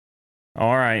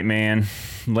 All right, man.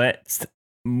 Let's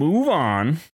move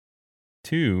on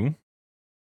to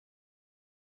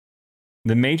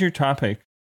the major topic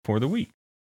for the week.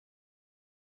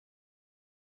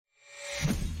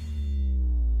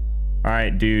 All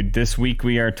right, dude. This week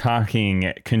we are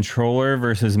talking controller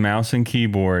versus mouse and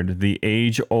keyboard, the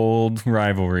age-old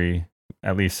rivalry,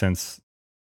 at least since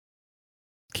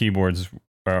keyboards.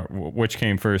 Which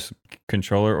came first,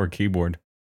 controller or keyboard?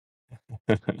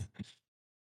 Oh,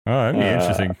 that'd be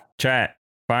interesting. Chat,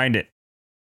 find it.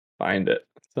 Find it.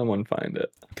 Someone find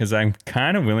it. Because I'm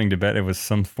kind of willing to bet it was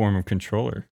some form of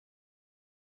controller.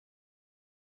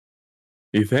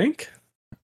 You think?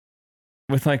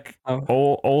 With like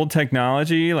old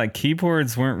technology, like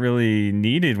keyboards weren't really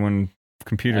needed when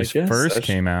computers first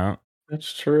came out.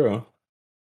 That's true.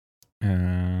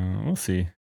 We'll see.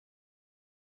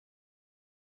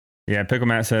 Yeah, Pickle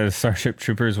Matt says Starship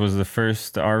Troopers was the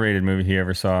first R-rated movie he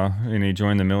ever saw, and he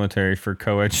joined the military for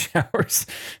co-ed showers.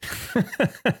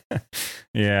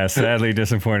 Yeah, sadly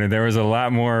disappointed. There was a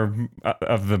lot more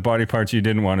of the body parts you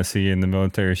didn't want to see in the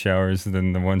military showers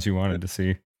than the ones you wanted to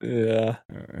see. Yeah.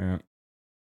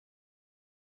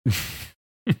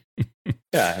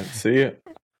 Yeah, see it.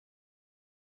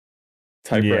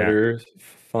 Typewriters,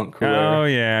 funk cooler. Oh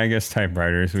yeah, I guess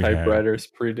typewriters. Typewriters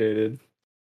predated.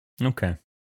 Okay.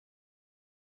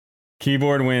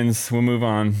 Keyboard wins. We'll move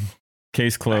on.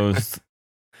 Case closed.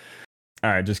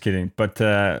 All right, just kidding. But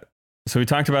so we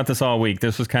talked about this all week.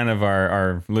 This was kind of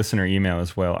our listener email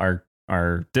as well.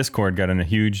 Our Discord got in a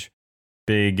huge,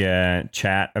 big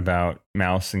chat about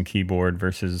mouse and keyboard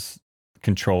versus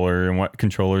controller and what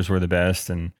controllers were the best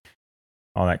and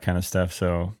all that kind of stuff.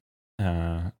 So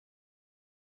I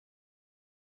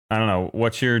don't know.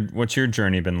 What's your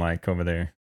journey been like over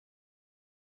there?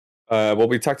 Well,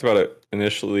 we talked about it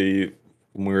initially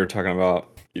when we were talking about,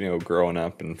 growing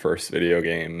up and first video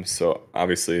games. So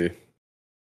obviously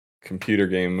computer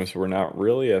games were not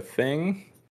really a thing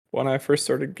when I first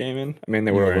started gaming. I mean,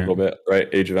 they were a little bit, right?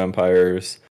 Age of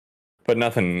Empires, but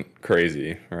nothing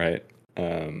crazy, right?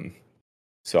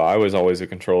 So I was always a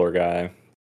controller guy,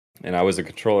 and I was a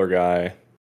controller guy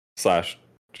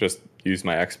 / just used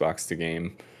my Xbox to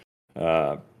game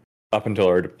up until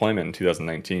our deployment in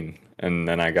 2019. And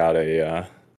then I got the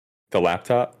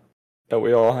laptop that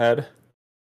we all had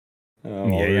while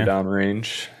we were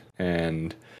downrange,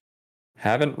 and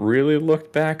haven't really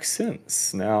looked back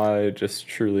since. Now I just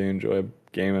truly enjoy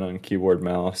gaming on keyboard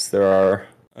mouse. There are,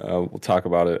 we'll talk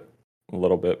about it a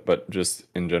little bit, but just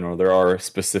in general, there are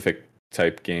specific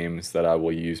type games that I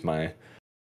will use my,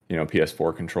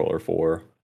 PS4 controller for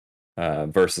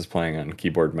versus playing on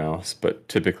keyboard mouse. But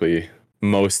typically,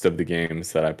 most of the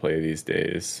games that I play these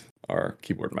days are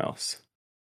keyboard mouse.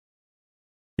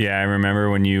 Yeah, I remember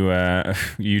when you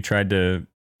you tried to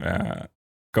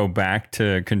go back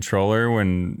to controller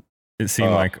when it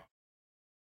seemed like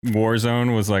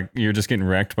Warzone was like you're just getting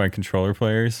wrecked by controller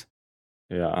players.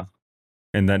 Yeah.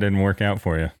 And that didn't work out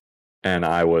for you. And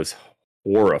I was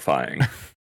horrifying.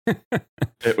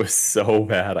 It was so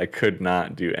bad. I could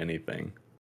not do anything.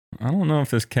 I don't know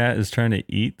if this cat is trying to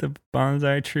eat the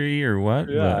bonsai tree or what.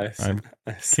 Yeah,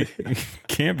 I see.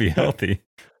 Can't be healthy.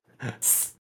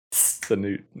 It's a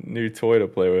new toy to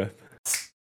play with.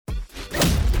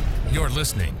 You're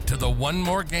listening to the One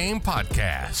More Game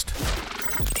podcast.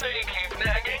 They keep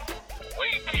nagging,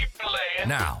 we keep playing.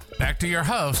 Now, back to your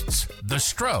hosts, The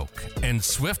Stroke and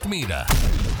Swift Mita.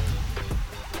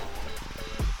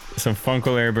 So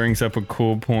Funkle brings up a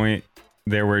cool point.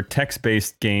 There were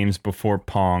text-based games before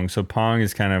Pong. So Pong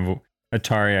is kind of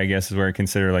Atari, I guess, is where I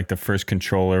consider like the first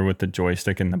controller with the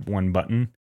joystick and the one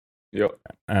button. Yep.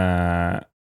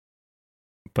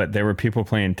 But there were people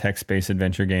playing text-based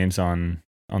adventure games on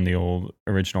the old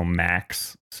original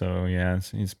Macs. So yeah,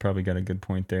 he's probably got a good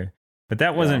point there. But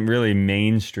that wasn't really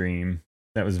mainstream.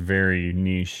 That was very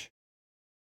niche.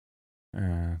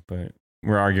 But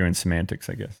we're arguing semantics,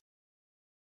 I guess.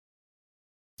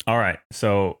 All right,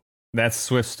 so that's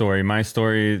Swift's story. My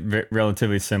story,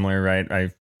 relatively similar,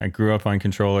 right? I grew up on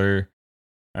controller,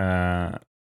 and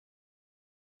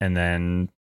then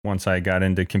once I got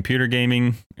into computer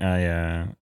gaming, I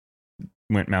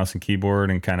went mouse and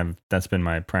keyboard, and kind of that's been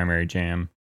my primary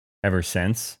jam ever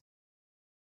since.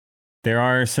 There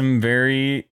are some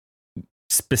very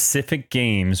specific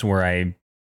games where I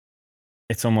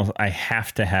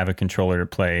have to have a controller to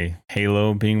play.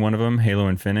 Halo being one of them, Halo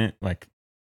Infinite. Like,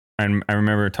 I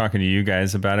remember talking to you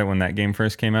guys about it when that game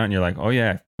first came out, and you're like, "Oh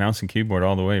yeah, mouse and keyboard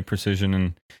all the way, precision."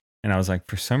 And I was like,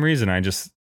 for some reason, I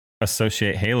just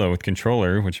associate Halo with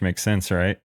controller, which makes sense,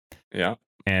 right? Yeah.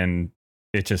 And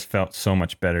it just felt so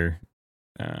much better,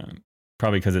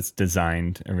 probably because it's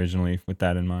designed originally with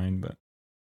that in mind. But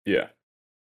yeah.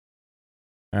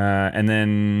 And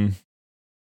then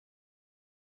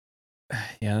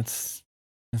yeah, that's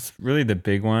really the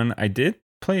big one. I do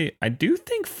think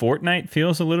Fortnite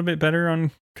feels a little bit better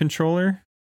on controller.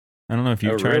 I don't know if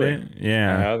you've tried really? it. I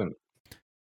Yeah. haven't.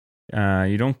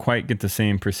 You don't quite get the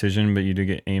same precision, but you do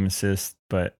get aim assist.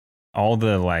 But all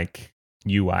the like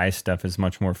UI stuff is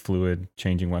much more fluid.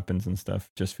 Changing weapons and stuff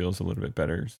just feels a little bit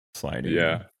better. Sliding,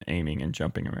 Yeah. aiming, and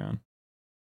jumping around.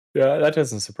 Yeah, that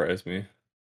doesn't surprise me.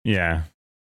 Yeah,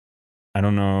 I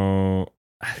don't know.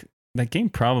 That game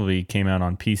probably came out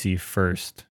on PC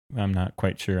first. I'm not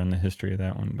quite sure on the history of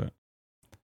that one, but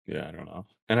Yeah, I don't know.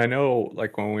 And I know,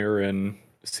 like when we were in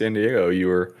San Diego,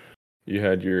 you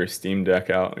had your Steam Deck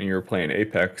out and you were playing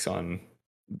Apex on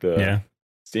the yeah.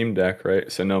 Steam Deck,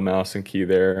 right? So no mouse and key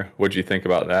there. What'd you think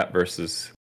about that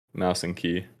versus mouse and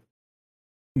key?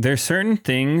 There's certain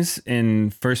things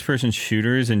in first person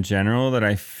shooters in general that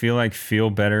I feel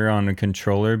better on a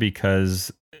controller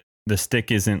because the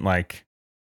stick isn't like,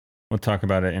 we'll talk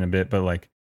about it in a bit, but like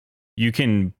you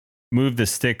can move the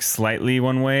stick slightly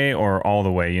one way or all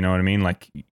the way, you know what I mean? Like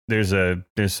there's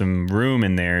some room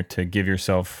in there to give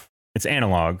yourself, it's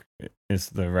analog is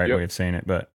the right Yep. way of saying it,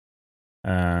 but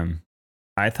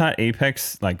I thought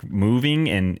Apex, like moving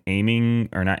and aiming,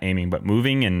 or not aiming, but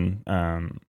moving and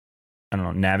I don't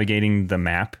know, navigating the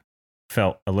map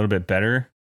felt a little bit better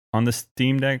on the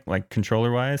Steam Deck, like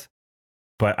controller wise,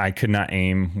 but I could not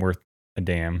aim worth a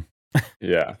damn.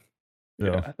 Yeah.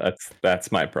 So, Yeah,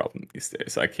 that's my problem these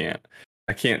days. I can't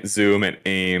zoom and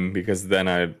aim because then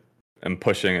I am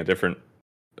pushing a different,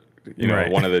 Right.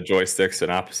 one of the joysticks an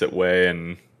opposite way,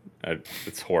 and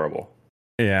it's horrible.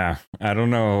 yeah, I don't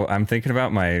know. I'm thinking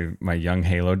about my young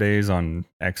Halo days on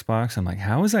Xbox. I'm like,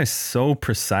 how was I so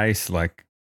precise? Like,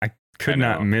 I could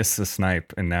not know. miss a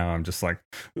snipe, and now I'm just like,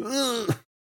 ugh.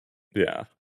 Yeah,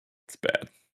 it's bad.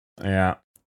 Yeah.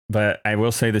 But I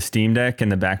will say the Steam Deck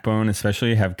and the Backbone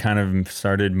especially have kind of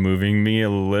started moving me a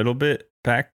little bit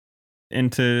back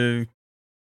into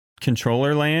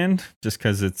controller land just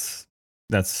because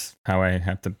that's how I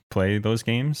have to play those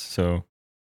games. So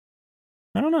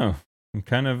I don't know. I'm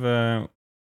kind of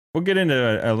we'll get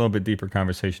into a little bit deeper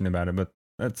conversation about it, but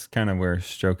that's kind of where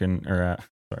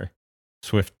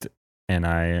Swift and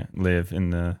I live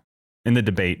in the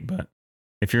debate. But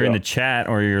if you're in the chat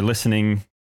or you're listening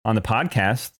on the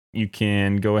podcast, you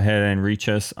can go ahead and reach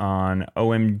us on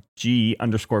OMG_podcast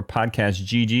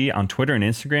GG on Twitter and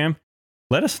Instagram.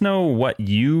 Let us know what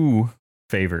you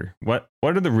favor. What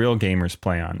are the real gamers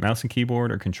play on? Mouse and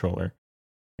keyboard or controller?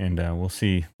 And we'll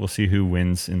see who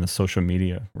wins in the social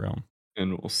media realm.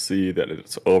 And we'll see that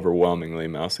it's overwhelmingly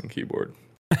mouse and keyboard.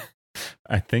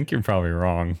 I think you're probably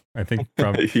wrong. I think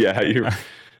probably yeah,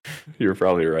 you're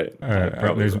probably right.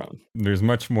 Probably wrong. There's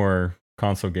much more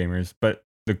console gamers, but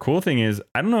the cool thing is,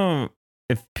 I don't know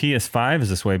if PS5 is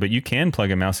this way, but you can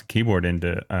plug a mouse and keyboard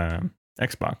into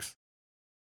Xbox.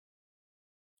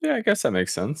 Yeah, I guess that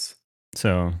makes sense.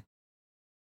 So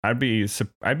I'd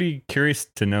be curious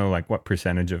to know like what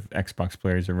percentage of Xbox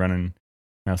players are running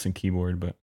mouse and keyboard,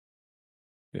 but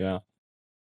yeah.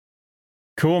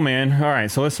 Cool, man. All right,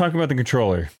 so let's talk about the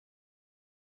controller.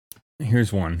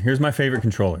 Here's one. Here's my favorite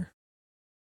controller.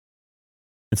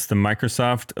 It's the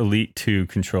Microsoft Elite 2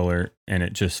 controller, and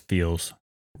it just feels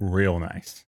real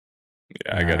nice.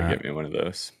 Yeah, I gotta get me one of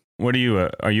those. What are you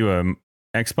a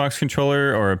Xbox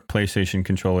controller or a PlayStation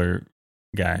controller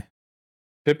guy?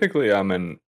 Typically, I'm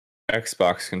an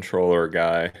Xbox controller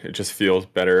guy. It just feels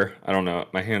better. I don't know.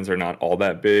 My hands are not all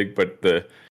that big, but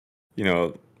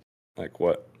like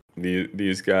what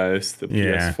these guys, the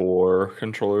PS4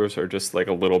 controllers are just like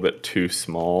a little bit too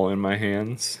small in my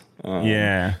hands.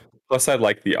 Yeah. Plus, I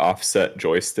like the offset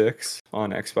joysticks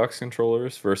on Xbox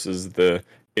controllers versus the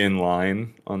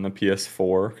inline on the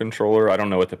PS4 controller. I don't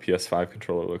know what the PS5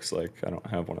 controller looks like. I don't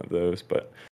have one of those,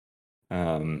 but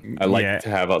I like to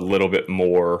have a little bit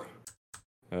more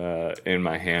in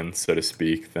my hand, so to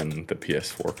speak, than the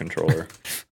PS4 controller.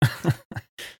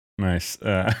 Nice.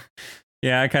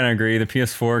 Yeah, I kind of agree. The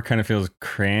PS4 kind of feels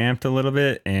cramped a little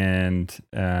bit, and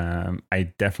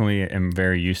I definitely am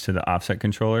very used to the offset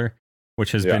controller,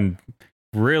 which has been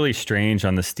really strange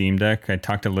on the Steam Deck. I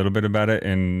talked a little bit about it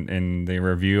in the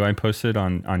review I posted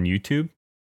on YouTube.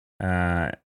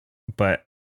 But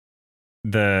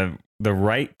the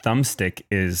right thumbstick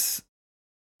is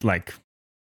like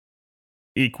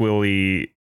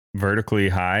equally vertically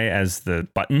high as the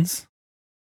buttons.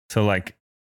 So like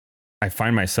I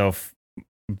find myself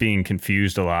being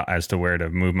confused a lot as to where to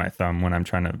move my thumb when I'm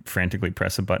trying to frantically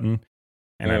press a button.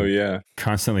 And I'm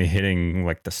constantly hitting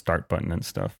like the start button and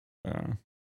stuff.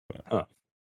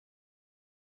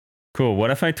 Cool.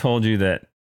 What if I told you that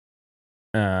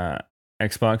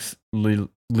Xbox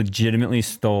legitimately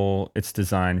stole its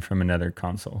design from another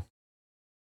console.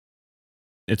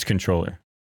 Its controller.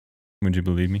 Would you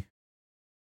believe me?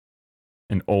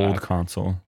 An old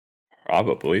console.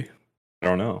 Probably. I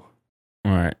don't know.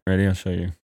 All right, ready? I'll show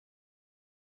you.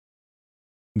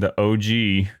 The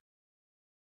OG,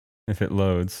 if it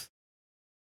loads,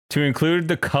 to include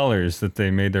the colors that they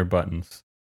made their buttons.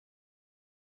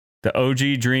 The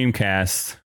OG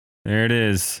Dreamcast. There it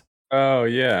is. Oh,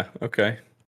 yeah. Okay.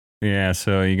 Yeah,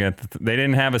 so you got they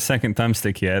didn't have a second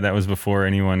thumbstick yet. That was before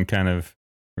anyone kind of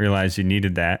realized you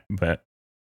needed that, but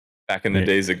back in the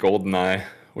days of GoldenEye,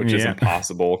 which is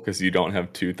impossible because you don't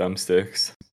have two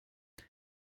thumbsticks.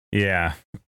 Yeah,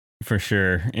 for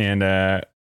sure. And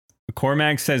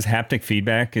Cormac says haptic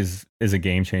feedback is a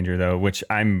game changer though, which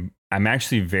I'm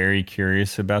actually very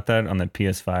curious about that on the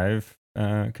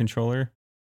PS5 controller.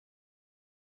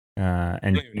 And I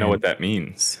don't even know what that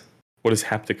means. What is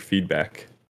haptic feedback?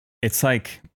 It's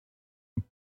like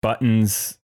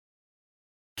buttons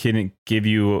can give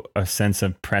you a sense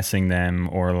of pressing them,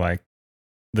 or like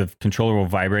the controller will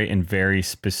vibrate in very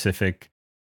specific,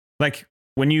 like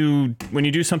when you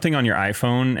do something on your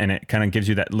iPhone and it kind of gives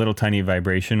you that little tiny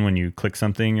vibration when you click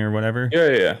something or whatever.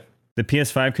 Yeah. The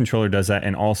PS5 controller does that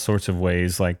in all sorts of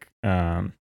ways. Like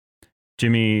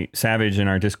Jimmy Savage in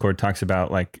our Discord talks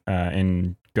about, like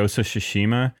in Ghost of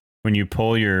Tsushima, when you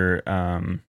pull your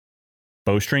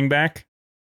bowstring back,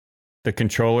 the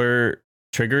controller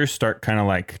triggers start kind of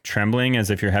like trembling as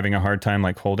if you're having a hard time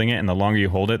like holding it, and the longer you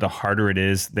hold it, the harder it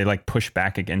is. They like push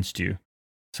back against you.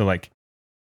 So like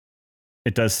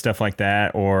it does stuff like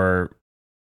that. Or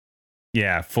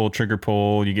yeah, full trigger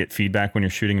pull, you get feedback when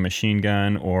you're shooting a machine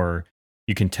gun, or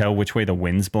you can tell which way the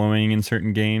wind's blowing in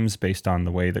certain games based on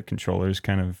the way the controller's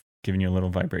kind of giving you a little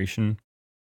vibration.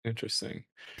 Interesting.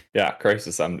 Yeah,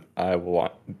 Crisis. I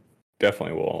will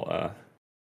definitely will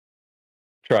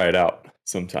try it out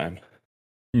sometime.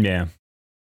 Yeah.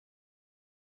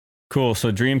 Cool.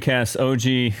 So Dreamcast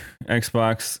OG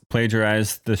Xbox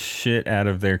plagiarized the shit out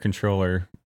of their controller.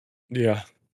 Yeah.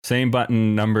 Same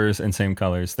button numbers and same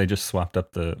colors. They just swapped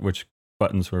up the which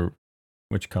buttons were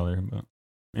which color. But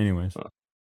anyways. Huh.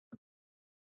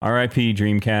 R.I.P.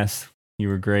 Dreamcast. You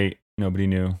were great. Nobody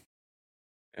knew.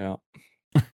 Yeah.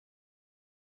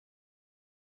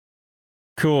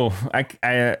 Cool. I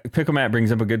Pickle Matt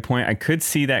brings up a good point. I could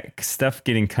see that stuff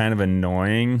getting kind of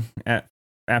annoying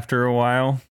after a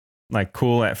while. Like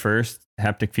cool at first,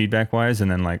 haptic feedback wise,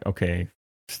 and then like, okay,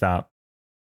 stop.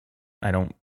 I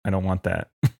don't want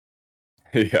that.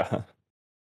 Yeah.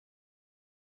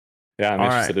 Yeah, I'm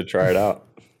interested to try it out.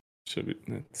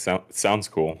 Sounds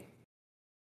cool.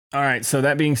 All right. So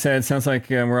that being said, sounds like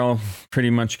we're all pretty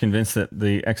much convinced that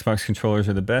the Xbox controllers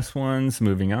are the best ones.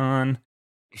 Moving on.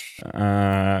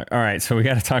 All right, so we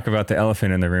got to talk about the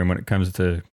elephant in the room when it comes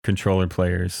to controller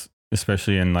players,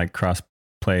 especially in like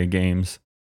cross-play games.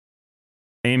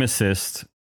 Aim assist.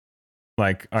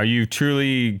 Like, are you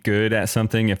truly good at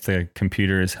something if the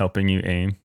computer is helping you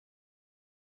aim?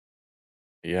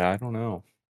 Yeah, I don't know.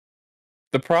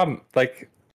 The problem, like,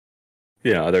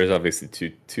 there's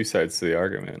obviously two sides to the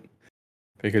argument,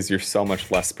 because you're so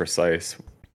much less precise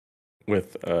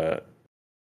with a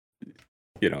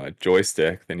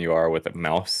joystick than you are with a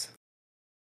mouse.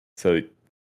 So I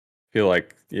feel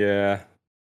like, yeah,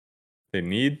 they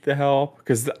need the help,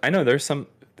 because I know there's some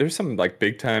like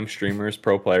big time streamers,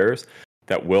 pro players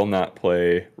that will not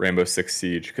play Rainbow Six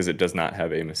Siege because it does not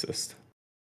have aim assist.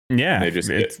 Yeah, and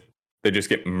they just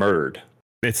get murdered.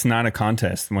 It's not a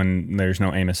contest when there's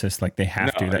no aim assist. Like they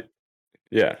have to.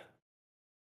 Yeah.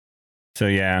 So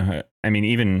yeah, I mean,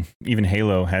 even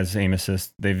Halo has aim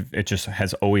assist. It just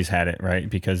has always had it, right?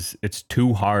 Because it's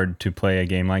too hard to play a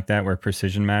game like that where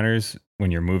precision matters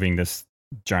when you're moving this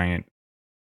giant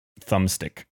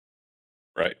thumbstick.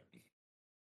 Right.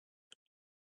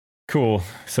 Cool.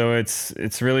 So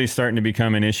it's really starting to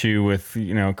become an issue with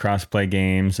cross-play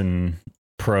games and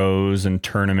pros and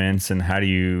tournaments, and how do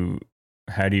you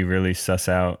really suss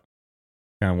out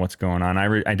kind of what's going on?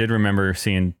 I did remember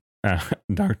seeing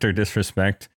Dr.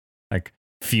 Disrespect like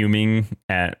fuming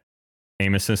at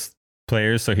aim assist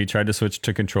players, so he tried to switch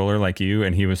to controller like you,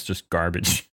 and he was just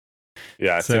garbage.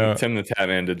 Yeah, so, Tim the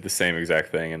Tatman did the same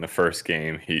exact thing in the first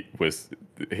game. It was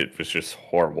just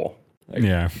horrible. Like,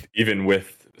 yeah, even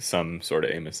with some sort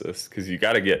of aim assist, because you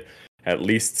got to get at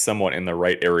least somewhat in the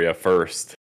right area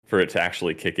first for it to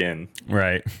actually kick in.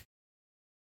 Right.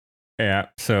 Yeah.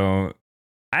 So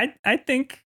I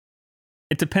think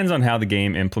it depends on how the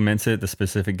game implements it, the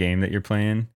specific game that you're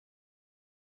playing.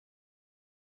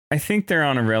 I think they're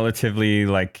on a relatively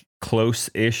like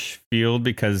close-ish field,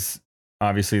 because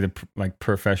obviously the like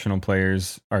professional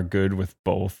players are good with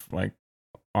both, like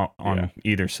on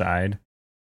either side.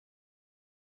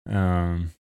 But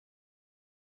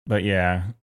yeah,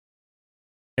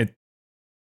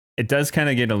 it does kind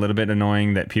of get a little bit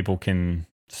annoying that people can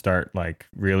start like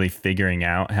really figuring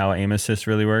out how aim assist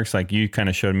really works. Like you kind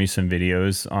of showed me some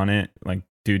videos on it, like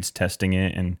dudes testing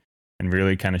it and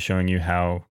really kind of showing you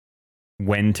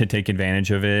when to take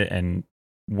advantage of it and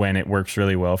when it works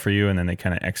really well for you, and then they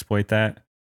kind of exploit that.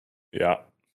 Yeah.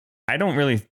 I don't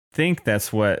really think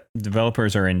that's what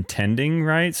developers are intending,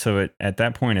 right? So at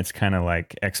that point, it's kind of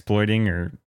like exploiting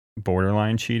or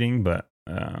borderline cheating, but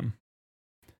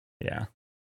yeah.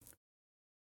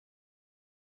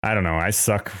 I don't know. I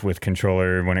suck with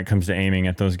controller when it comes to aiming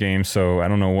at those games, so I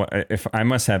don't know if I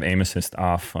must have aim assist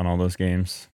off on all those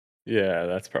games. Yeah,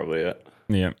 that's probably it.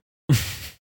 Yeah.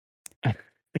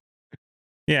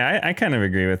 Yeah, I kind of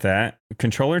agree with that.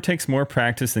 Controller takes more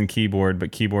practice than keyboard,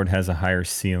 but keyboard has a higher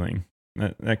ceiling.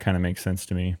 That kind of makes sense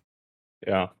to me.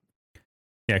 Yeah.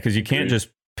 Yeah, because you can't just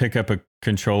pick up a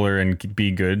controller and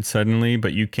be good suddenly,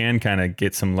 but you can kind of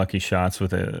get some lucky shots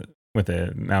with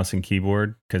a mouse and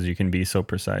keyboard because you can be so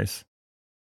precise.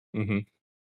 Mm-hmm.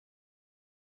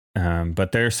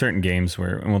 But there are certain games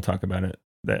where, and we'll talk about it,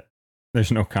 that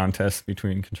there's no contest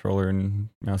between controller and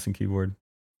mouse and keyboard.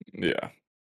 Yeah.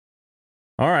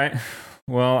 All right.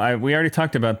 Well, we already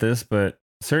talked about this, but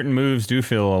certain moves do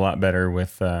feel a lot better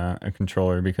with a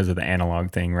controller because of the analog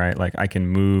thing, right? Like I can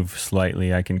move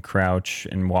slightly, I can crouch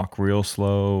and walk real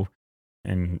slow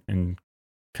and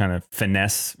kind of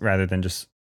finesse rather than just,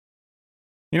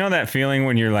 you know, that feeling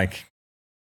when you're like,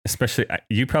 especially,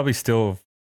 you probably still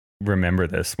remember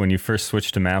this when you first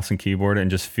switched to mouse and keyboard and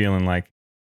just feeling like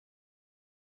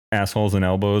assholes and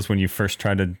elbows when you first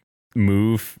tried to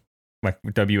move like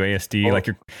WASD, like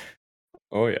you're.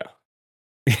 Oh yeah.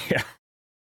 Yeah.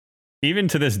 Even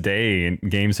to this day in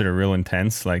games that are real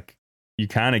intense, like you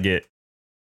kind of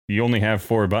you only have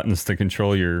 4 buttons to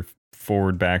control your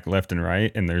forward, back, left, and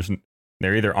right. And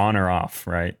they're either on or off,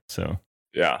 right? So.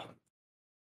 Yeah.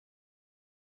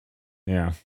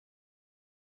 Yeah.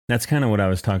 That's kind of what I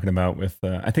was talking about with,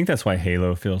 I think that's why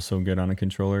Halo feels so good on a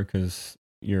controller, because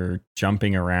you're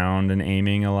jumping around and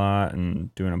aiming a lot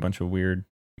and doing a bunch of weird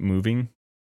moving.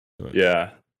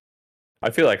 Yeah. I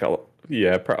feel like,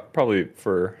 probably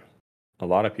for a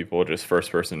lot of people, just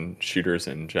first person shooters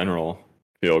in general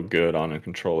feel good on a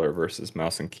controller versus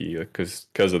mouse and key because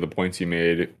of the points you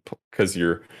made, because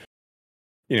you're,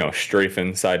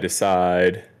 strafing side to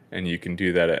side, and you can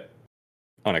do that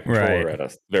on a controller at a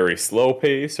very slow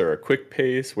pace or a quick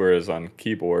pace, whereas on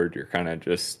keyboard you're kind of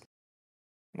just,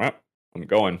 well, I'm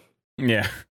going. Yeah.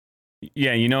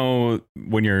 Yeah,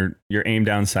 when you're aim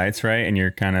down sights, right, and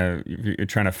you're trying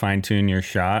to fine tune your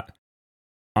shot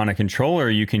on a controller,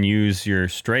 you can use your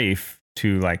strafe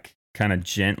to like kind of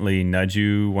gently nudge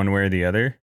you one way or the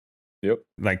other. Yep.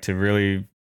 Like to really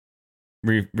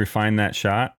refine that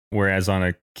shot. Whereas on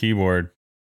a keyboard,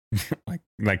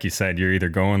 like you said, you're either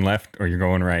going left or you're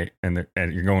going right, and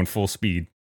you're going full speed.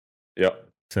 Yep.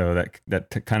 So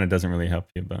that kind of doesn't really help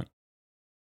you, but.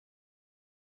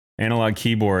 Analog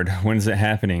keyboard, when's it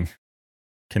happening?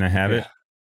 Can I have it?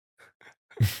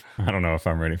 I don't know if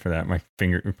I'm ready for that. My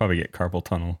finger would probably get carpal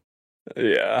tunnel.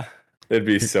 Yeah, it'd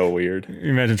be so weird.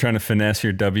 Imagine trying to finesse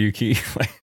your W key.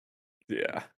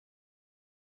 Yeah.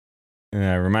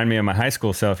 Remind me of my high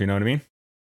school self, you know what I mean?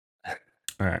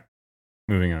 All right,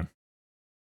 moving on.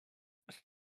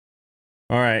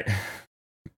 All right.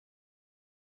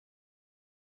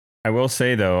 I will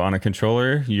say, though, on a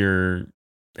controller, your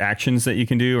actions that you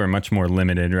can do are much more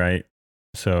limited, right?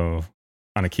 So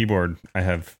on a keyboard, I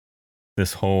have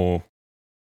this whole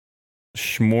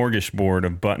smorgasbord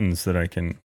of buttons that I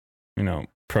can,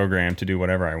 program to do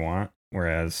whatever I want.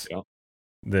 Whereas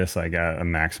this, I got a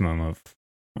maximum of,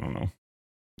 I don't know,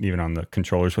 even on the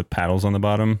controllers with paddles on the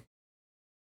bottom,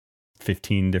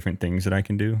 15 different things that I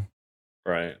can do.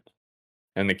 Right.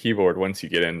 And the keyboard, once you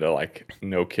get into like,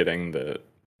 no kidding,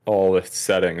 all the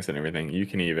settings and everything, you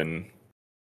can even,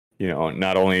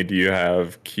 not only do you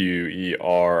have Q, E,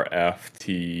 R, F,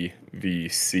 T, V,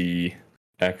 C,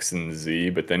 X, and Z,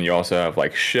 but then you also have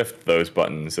like shift those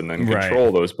buttons and then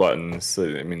control those buttons.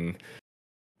 So, I mean,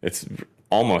 it's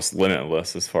almost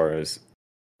limitless as far as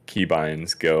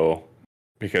keybinds go,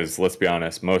 because let's be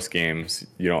honest, most games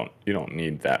you don't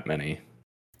need that many.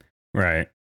 Right.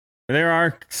 There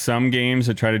are some games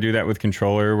that try to do that with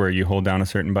controller where you hold down a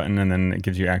certain button and then it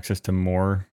gives you access to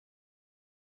more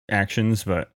actions,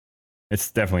 but it's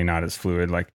definitely not as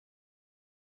fluid. Like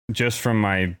just from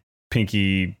my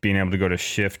pinky being able to go to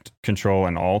shift, control,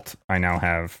 and alt, I now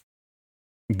have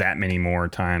that many more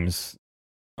times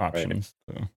options.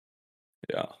 So.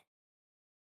 Yeah.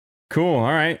 Cool.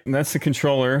 All right. That's the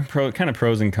controller. Kind of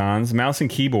pros and cons. Mouse and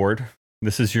keyboard.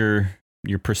 This is your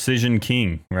precision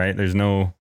king, right? There's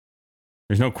no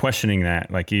questioning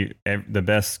that. Like the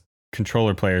best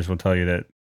controller players will tell you that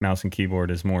mouse and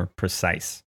keyboard is more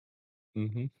precise.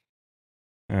 Mm-hmm.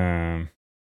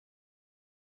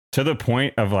 To the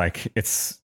point of like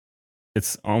it's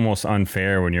almost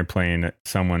unfair when you're playing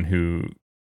someone who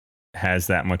has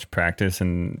that much practice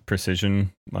and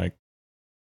precision. Like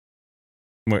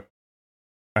what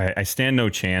I stand no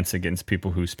chance against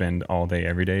people who spend all day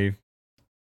every day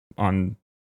on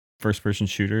first person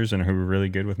shooters and who are really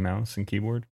good with mouse and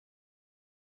keyboard.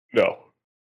 No.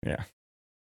 Yeah.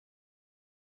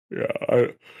 Yeah.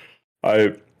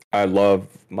 I love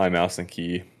my mouse and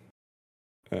keyboard,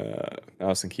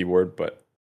 but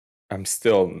I'm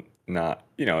still not,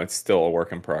 it's still a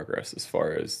work in progress as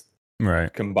far as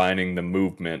Right. combining the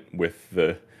movement with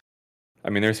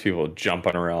there's people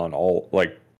jumping around all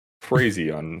like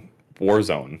crazy on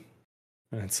Warzone.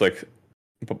 And it's like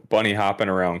bunny hopping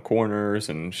around corners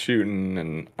and shooting,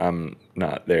 and I'm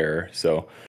not there. So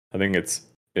I think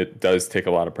it does take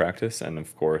a lot of practice, and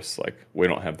of course, like we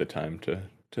don't have the time to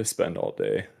spend all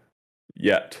day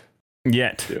yet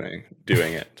doing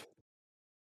it.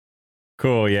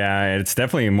 Cool. Yeah, it's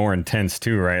definitely more intense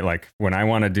too, right? Like when I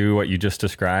want to do what you just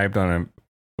described on a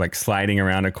like sliding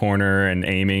around a corner and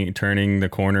aiming, turning the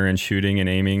corner and shooting and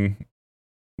aiming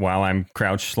while I'm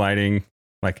crouch sliding,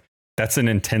 like that's an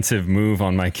intensive move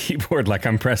on my keyboard. Like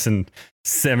I'm pressing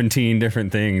 17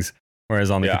 different things, whereas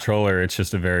on the controller, it's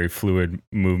just a very fluid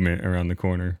movement around the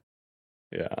corner.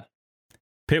 Yeah.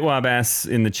 Pitwab asks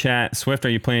in the chat, Swift, are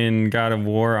you playing God of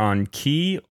War on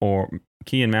key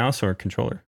and mouse or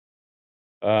controller?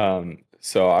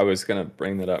 So I was gonna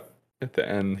bring that up at the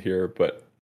end here, but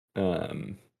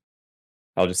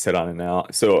I'll just hit on it now.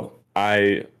 So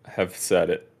I have said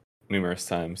it numerous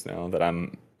times now that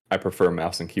I prefer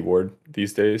mouse and keyboard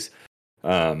these days.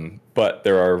 But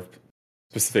there are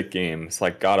specific games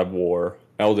like God of War,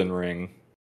 Elden Ring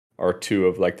are two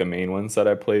of like the main ones that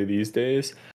I play these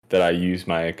days that I use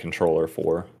my controller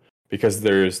for, because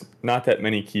there's not that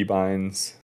many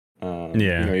keybinds.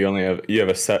 You have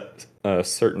a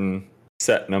certain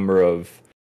set number of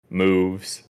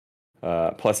moves.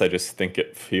 Plus, I just think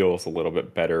it feels a little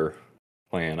bit better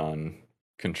playing on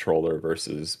controller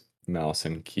versus mouse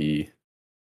and key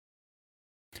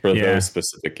for those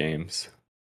specific games.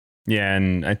 Yeah,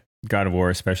 and God of War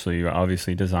especially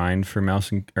obviously designed for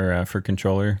mouse or for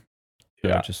controller.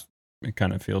 So it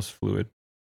kind of feels fluid.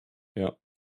 Yeah.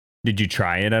 Did you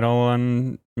try it at all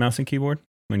on mouse and keyboard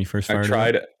when you first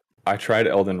started? I tried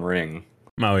Elden Ring.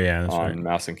 Oh yeah, that's on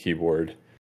mouse and keyboard,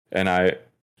 and I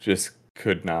just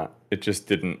could not. It just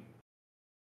didn't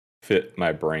fit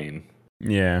my brain.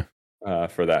 Yeah.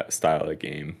 For that style of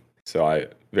game, so I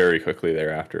very quickly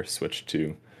thereafter switched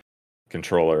to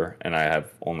controller, and I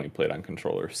have only played on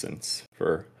controller since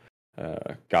for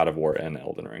God of War and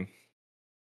Elden Ring.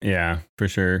 Yeah, for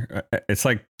sure. It's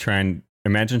like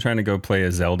imagine trying to go play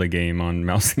a Zelda game on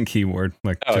mouse and keyboard.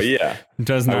 Like,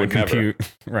 does not compute.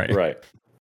 Right. Yeah.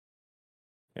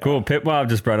 Cool. Pitbob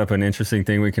just brought up an interesting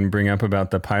thing we can bring up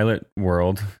about the pilot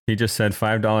world. He just said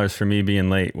 $5 for me being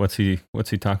late. What's he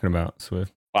talking about,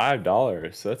 Swift?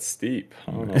 $5? That's steep.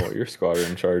 I don't know what your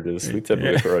squadron charges. We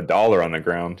typically throw $1 on the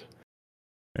ground.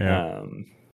 Yeah.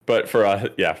 But for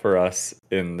us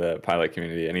in the pilot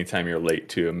community, anytime you're late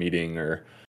to a meeting or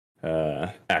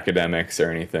academics or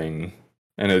anything,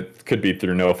 and it could be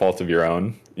through no fault of your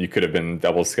own, you could have been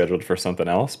double scheduled for something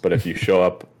else. But if you show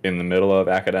up in the middle of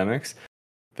academics,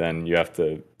 then you have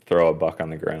to throw $1 on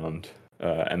the ground,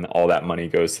 and all that money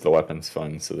goes to the weapons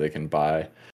fund so they can buy,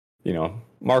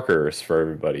 markers for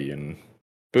everybody and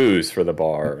booze for the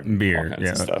bar and beer. All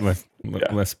kinds of stuff.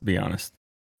 Let's be honest.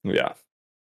 Yeah.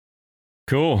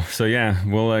 Cool. So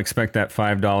we'll expect that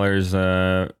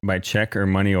 $5 by check or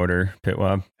money order,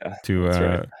 Pitwab,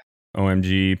 to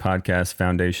OMG Podcast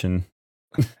Foundation.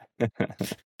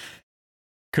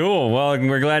 Cool. Well,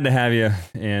 we're glad to have you,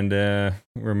 and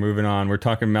we're moving on. We're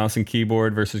talking mouse and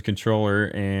keyboard versus controller,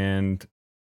 and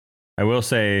I will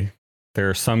say there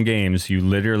are some games you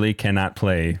literally cannot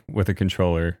play with a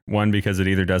controller. One, because it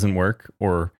either doesn't work,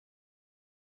 or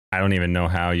I don't even know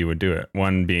how you would do it.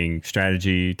 One being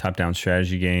top-down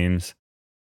strategy games.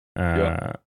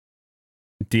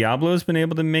 Diablo's been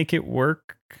able to make it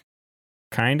work,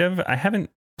 kind of. I haven't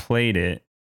played it,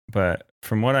 but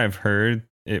from what I've heard,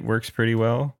 it works pretty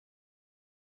well.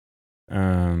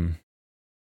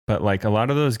 But like a lot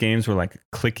of those games where like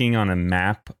clicking on a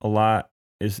map a lot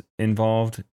is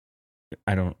involved.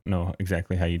 I don't know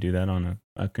exactly how you do that on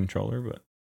a controller, but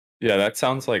Yeah, that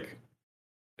sounds like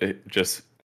it just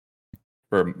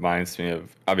reminds me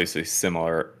of obviously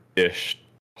similar-ish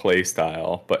play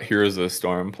style, but Heroes of the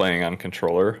Storm playing on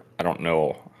controller. I don't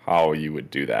know how you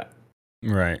would do that.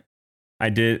 Right. I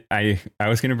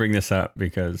was going to bring this up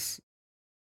because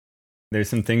there's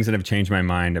some things that have changed my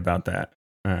mind about that.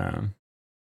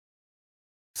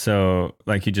 So,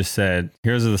 like you just said,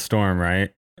 Heroes of the Storm,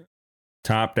 right?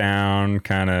 Top down,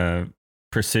 kind of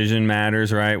precision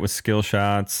matters, right? With skill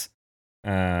shots.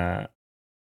 You're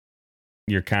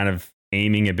kind of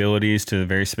aiming abilities to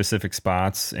very specific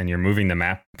spots and you're moving the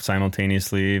map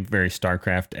simultaneously, very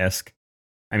StarCraft-esque.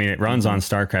 I mean, it runs on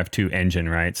StarCraft 2 engine,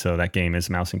 right? So that game is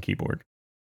mouse and keyboard.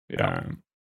 Yeah.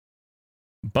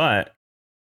 But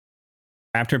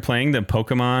after playing the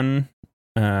Pokemon,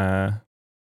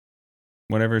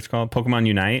 whatever it's called, Pokemon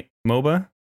Unite MOBA,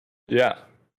 Yeah.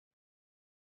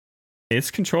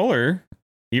 its controller,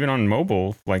 even on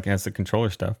mobile, like has the controller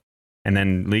stuff. And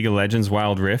then League of Legends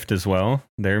Wild Rift as well,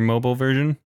 their mobile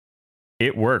version.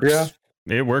 It works. Yeah.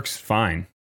 It works fine.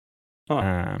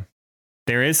 Huh.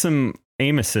 There is some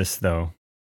aim assist though.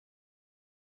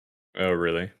 Oh,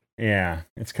 really? Yeah,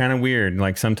 it's kind of weird.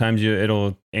 Like sometimes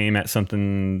it'll aim at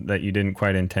something that you didn't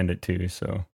quite intend it to.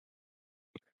 So,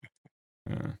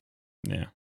 yeah.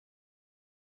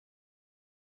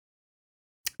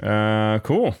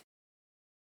 Cool.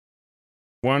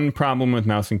 One problem with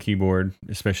mouse and keyboard,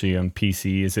 especially on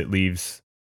PC, is it leaves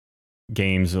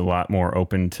games a lot more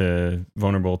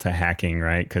vulnerable to hacking,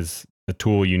 right? Because the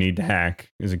tool you need to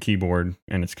hack is a keyboard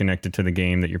and it's connected to the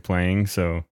game that you're playing.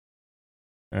 So,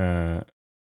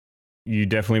 you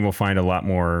definitely will find a lot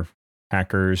more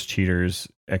hackers, cheaters,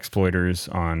 exploiters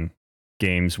on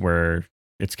games where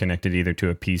it's connected either to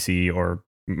a PC or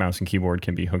mouse and keyboard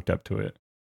can be hooked up to it.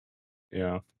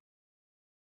 Yeah.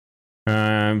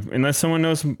 Unless someone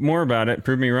knows more about it,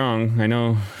 prove me wrong. I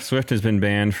know Swift has been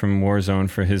banned from Warzone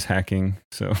for his hacking.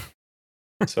 So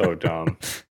dumb.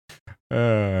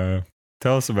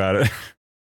 Tell us about it.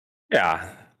 Yeah.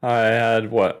 I had a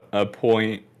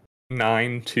 0.92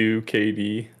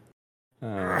 KD.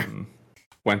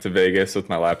 Went to Vegas with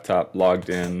my laptop, logged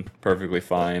in perfectly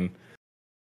fine.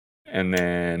 And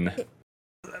then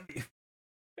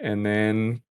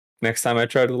next time I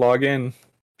tried to log in,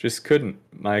 just couldn't.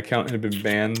 My account had been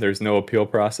banned. There's no appeal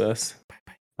process.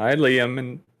 Hi, Liam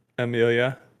and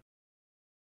Amelia.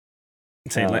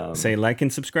 Say like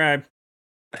and subscribe.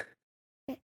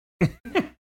 Love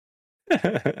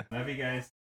you guys.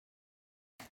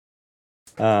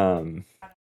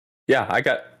 Yeah, I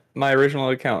got my original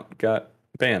account got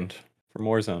banned from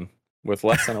Warzone with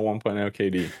less than a 1.0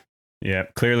 KD. Yeah,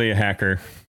 clearly a hacker.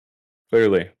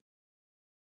 Clearly.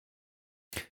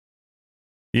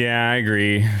 Yeah, I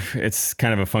agree. It's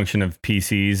kind of a function of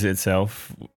PCs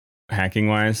itself, hacking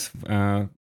wise,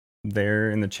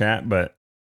 there in the chat, but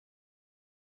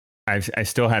I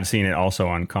still have seen it also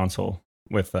on console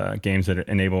with games that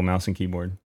enable mouse and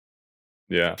keyboard.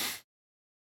 Yeah.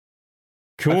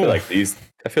 Cool. I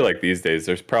feel like these days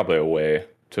there's probably a way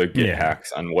to get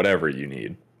hacks on whatever you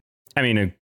need. I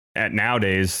mean,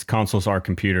 nowadays consoles are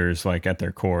computers, like at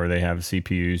their core. They have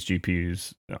CPUs,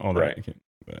 GPUs, all that. Right.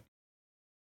 But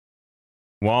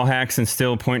wall hacks and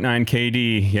still 0.9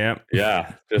 KD. Yep.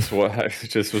 Yeah, just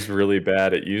was really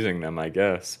bad at using them, I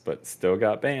guess, but still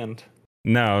got banned.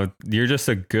 No, you're just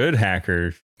a good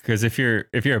hacker. Because if you're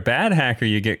a bad hacker,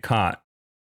 you get caught.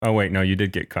 Oh wait, no, you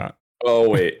did get caught. Oh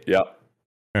wait, yep.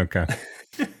 Okay.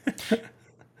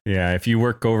 Yeah, if you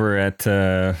work over at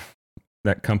that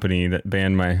company that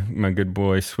banned my good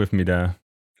boy Swiftmida,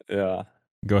 yeah,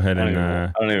 go ahead I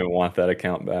and don't even want that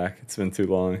account back. It's been too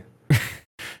long.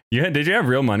 Did you have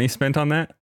real money spent on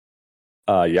that?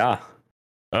 Yeah.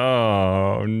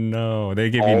 Oh no, they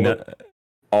gave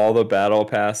all the battle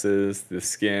passes, the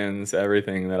skins,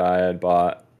 everything that I had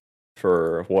bought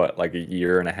for like a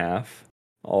year and a half,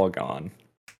 all gone.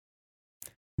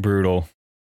 Brutal.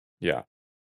 Yeah.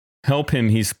 Help him,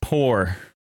 he's poor.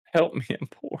 Help me, I'm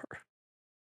poor.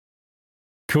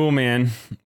 Cool, man.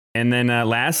 And then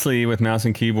lastly, with mouse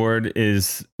and keyboard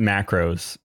is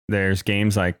macros. There's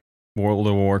games like World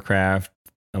of Warcraft,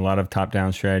 a lot of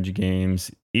top-down strategy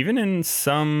games, even in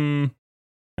some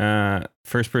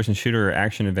first-person shooter or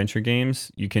action-adventure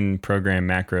games, you can program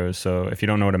macros. So if you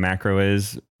don't know what a macro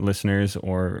is, listeners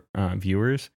or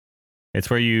viewers, it's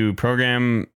where you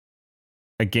program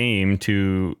a game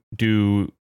to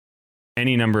do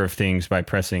any number of things by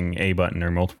pressing a button or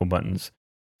multiple buttons.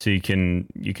 So you can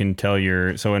tell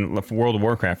so in World of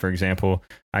Warcraft, for example,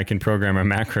 I can program a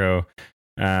macro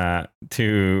I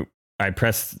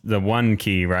press the 1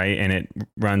 key, right? And it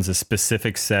runs a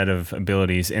specific set of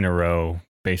abilities in a row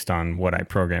based on what I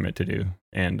program it to do.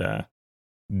 And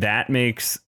that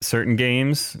makes certain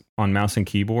games on mouse and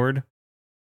keyboard,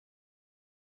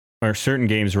 or certain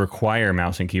games require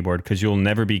mouse and keyboard, because you'll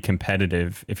never be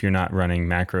competitive if you're not running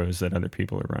macros that other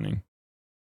people are running.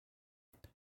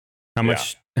 How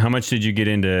much did you get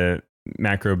into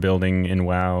macro building in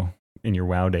WoW in your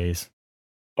WoW days?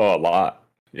 Oh, a lot.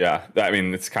 Yeah. I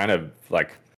mean, it's kind of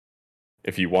like,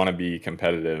 if you want to be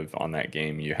competitive on that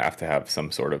game, you have to have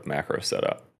some sort of macro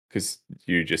setup, because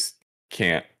you just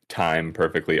can't time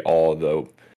perfectly all the,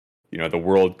 the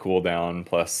world cooldown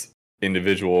plus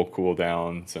individual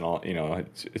cooldowns and all,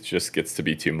 it just gets to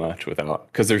be too much without,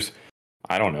 because there's,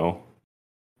 I don't know,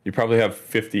 you probably have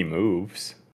 50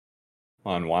 moves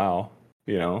on WoW,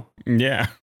 Yeah.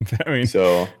 I mean,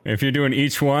 so if you're doing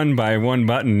each one by one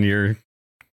button, you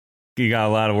got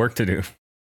a lot of work to do.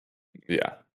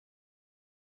 yeah.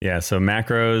 Yeah, so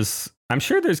macros, I'm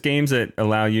sure there's games that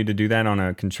allow you to do that on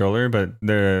a controller, but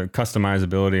the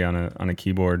customizability on a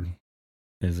keyboard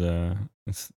is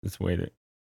it's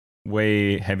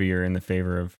way heavier in the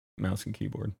favor of mouse and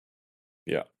keyboard.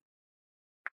 Yeah.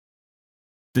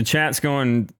 The chat's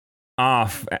going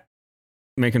off,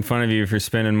 making fun of you for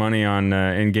spending money on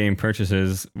in-game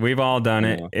purchases. We've all done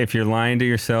it. If you're lying to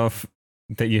yourself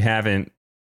that you haven't,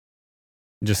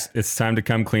 it's time to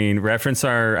come clean. Reference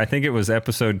I think it was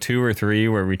episode 2 or 3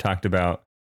 where we talked about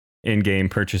in-game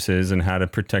purchases and how to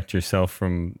protect yourself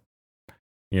from,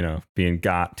 being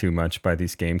got too much by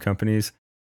these game companies.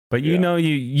 But you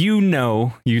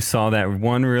saw that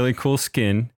one really cool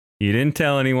skin. You didn't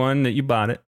tell anyone that you bought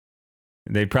it.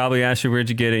 They probably asked you where'd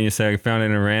you get it, and you said I found it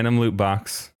in a random loot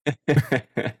box.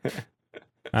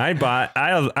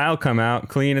 I'll come out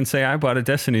clean and say I bought a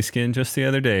Destiny skin just the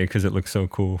other day because it looks so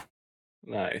cool.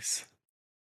 Nice.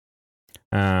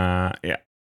 Yeah.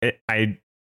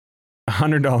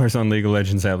 $100 on League of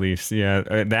Legends at least.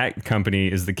 Yeah, that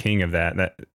company is the king of that.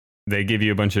 That they give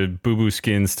you a bunch of boo-boo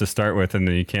skins to start with, and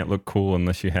then you can't look cool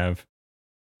unless you have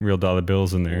real dollar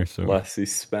bills in there. So unless you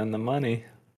spend the money.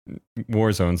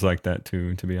 Warzone's like that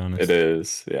too, to be honest. It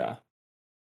is, yeah.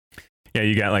 Yeah,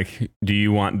 you got do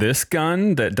you want this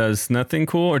gun that does nothing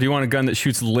cool, or do you want a gun that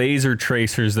shoots laser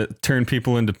tracers that turn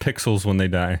people into pixels when they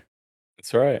die?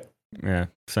 That's right. Yeah,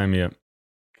 sign me up.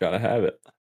 Gotta have it.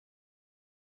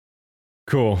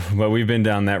 Cool, but we've been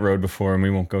down that road before, and we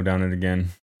won't go down it again.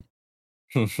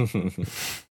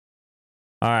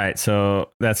 All right,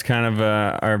 so that's kind of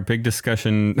our big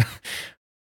discussion,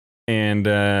 and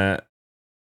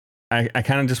I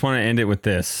kind of just want to end it with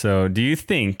this. So, do you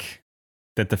think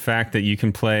that the fact that you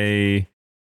can play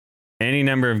any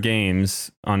number of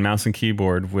games on mouse and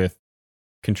keyboard with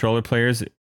controller players,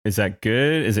 is that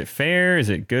good? Is it fair? Is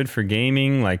it good for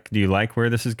gaming? Do you like where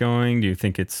this is going? Do you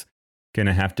think it's going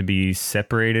to have to be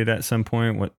separated at some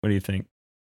point? What do you think?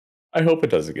 I hope it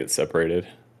doesn't get separated.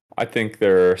 I think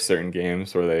there are certain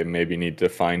games where they maybe need to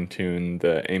fine-tune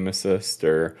the aim assist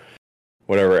or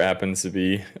whatever it happens to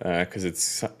be, because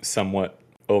it's somewhat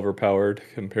overpowered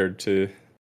compared to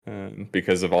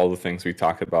because of all the things we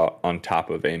talked about on top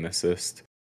of aim assist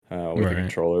with the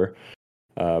controller.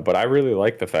 But I really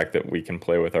like the fact that we can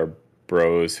play with our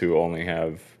bros who only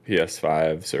have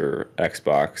PS5s or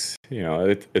Xbox.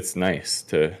 It's nice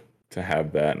to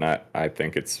have that, and I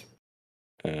think it's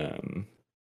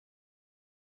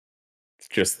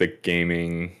just the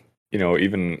gaming.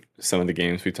 Even some of the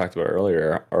games we talked about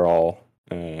earlier are all.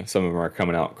 Some of them are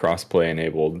coming out cross-play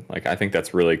enabled. I think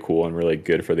that's really cool and really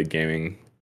good for the gaming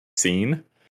scene.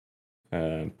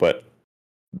 But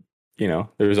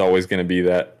there's always going to be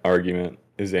that argument: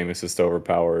 is aim assist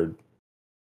overpowered?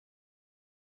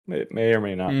 It may or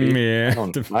may not be. Yeah,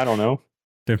 I don't know.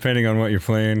 Depending on what you're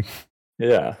playing.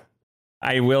 Yeah.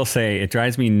 I will say it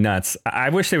drives me nuts. I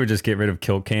wish they would just get rid of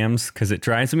kill cams, because it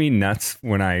drives me nuts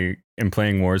when I am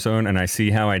playing Warzone and I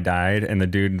see how I died and the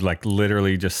dude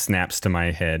literally just snaps to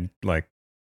my head.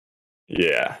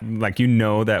 Yeah.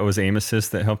 That was aim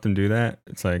assist that helped him do that.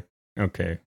 It's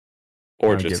okay.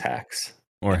 Or just hacks.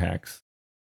 Or hacks.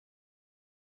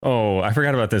 Oh, I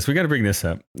forgot about this. We got to bring this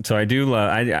up. So I do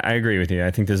love. I agree with you. I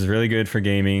think this is really good for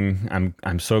gaming.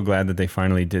 I'm so glad that they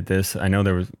finally did this.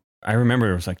 I remember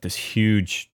there was this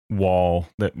huge wall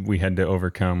that we had to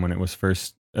overcome when it was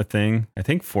first a thing. I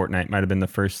think Fortnite might have been the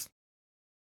first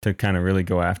to kind of really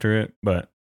go after it. But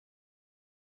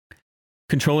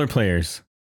controller players,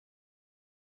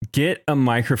 get a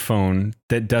microphone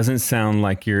that doesn't sound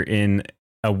like you're in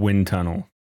a wind tunnel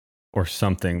or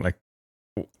something.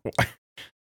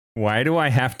 Why do I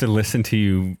have to listen to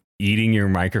you eating your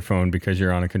microphone because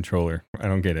you're on a controller? I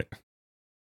don't get it.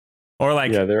 Or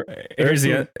like, Yeah, here's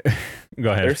the.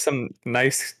 Go ahead. there's some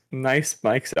nice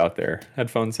mics out there,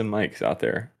 headphones and mics out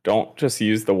there. Don't just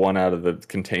use the one out of the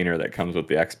container that comes with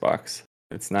the Xbox.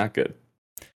 It's not good.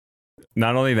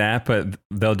 Not only that, but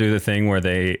they'll do the thing where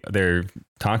they're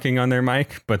talking on their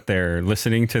mic, but they're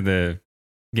listening to the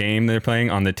game they're playing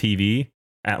on the TV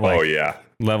at like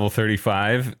level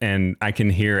 35, and I can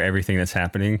hear everything that's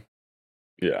happening.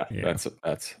 Yeah. That's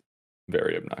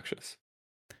very obnoxious.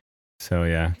 So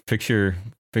yeah, fix your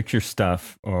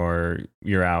stuff, or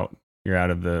you're out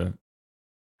of the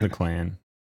clan.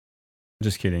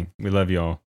 Just kidding. We love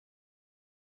y'all.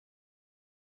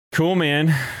 Cool,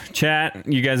 man. Chat,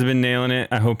 you guys have been nailing it.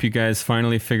 I hope you guys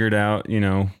finally figured out,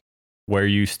 where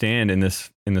you stand in this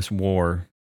war.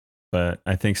 But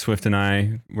I think Swift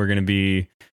and we're going to be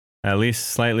at least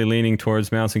slightly leaning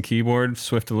towards mouse and keyboard.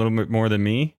 Swift a little bit more than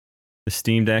me. The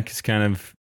Steam Deck is kind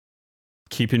of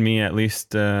keeping me at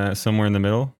least somewhere in the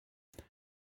middle.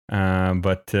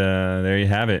 But there you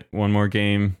have it. One More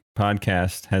Game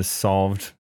podcast has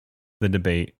solved the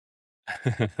debate.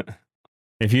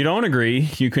 If you don't agree,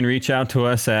 you can reach out to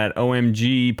us at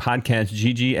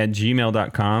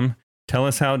omgpodcastgg@gmail.com. Tell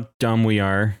us how dumb we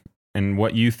are and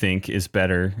what you think is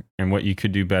better and what you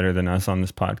could do better than us on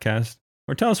this podcast.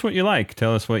 Or tell us what you like.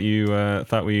 Tell us what you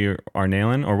thought we are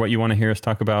nailing, or what you want to hear us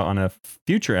talk about on a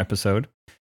future episode.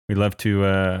 We'd love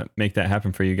to make that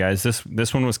happen for you guys.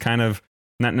 This one was kind of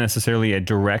not necessarily a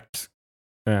direct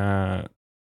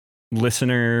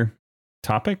listener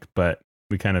topic, but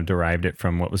we kind of derived it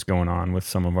from what was going on with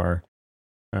some of our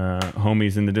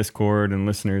homies in the Discord and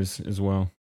listeners as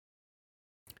well.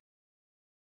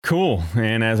 Cool.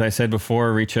 And as I said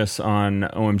before, reach us on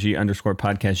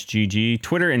OMG_podcastGG,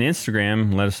 Twitter and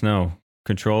Instagram. Let us know.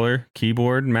 Controller,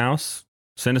 keyboard, mouse.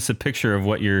 Send us a picture of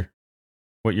what your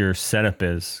setup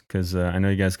is, because I know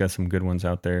you guys got some good ones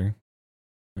out there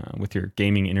with your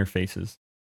gaming interfaces.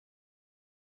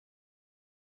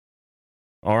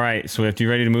 All right, Swift, you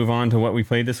ready to move on to what we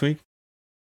played this week?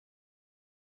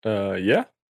 Yeah.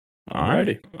 I'm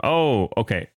ready. Oh,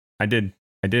 okay. I did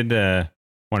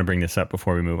want to bring this up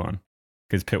before we move on,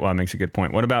 because Pitwad makes a good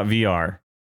point. What about VR?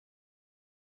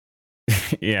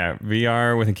 Yeah,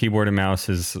 VR with a keyboard and mouse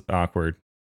is awkward.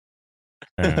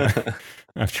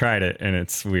 I've tried it and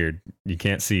it's weird. You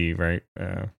can't see, right?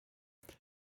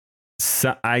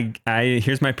 So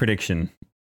here's my prediction.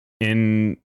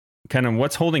 In kind of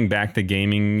what's holding back the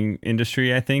gaming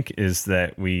industry, I think, is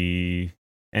that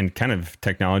and kind of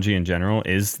technology in general,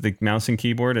 is the mouse and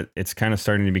keyboard. It's kind of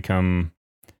starting to become,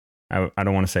 I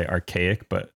don't want to say archaic,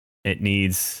 but it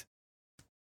needs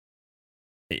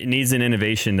an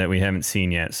innovation that we haven't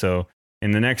seen yet. So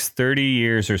in the next 30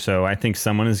 years or so, I think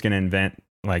someone is going to invent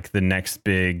like the next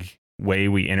big way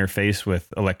we interface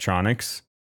with electronics.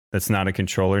 That's not a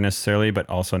controller necessarily, but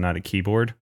also not a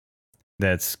keyboard.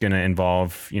 That's going to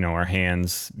involve, our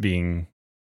hands being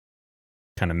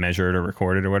kind of measured or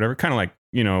recorded or whatever. Kind of like,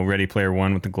 Ready Player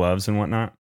One with the gloves and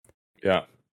whatnot. Yeah.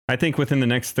 I think within the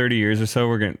next 30 years or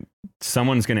so,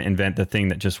 someone's going to invent the thing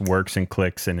that just works and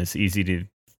clicks and is easy to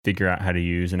figure out how to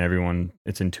use, and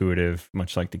it's intuitive,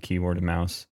 much like the keyboard and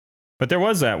mouse. But there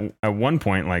was at one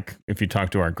point, like if you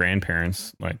talk to our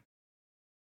grandparents, like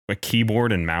a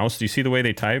keyboard and mouse, do you see the way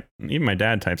they type? Even my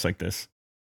dad types like this.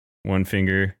 One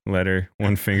finger, letter,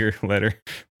 one finger, letter,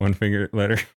 one finger,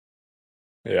 letter.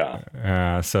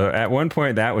 Yeah. So at one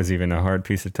point, that was even a hard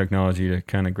piece of technology to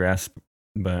kind of grasp.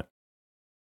 But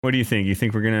what do you think? You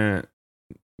think we're going to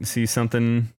see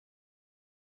something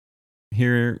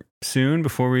here soon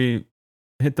before we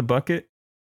hit the bucket?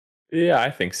 Yeah,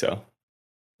 I think so.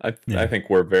 I think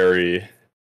we're very,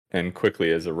 and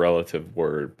quickly is a relative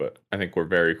word, but I think we're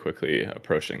very quickly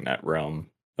approaching that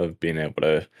realm of being able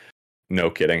to,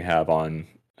 no kidding, have on,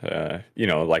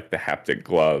 like the haptic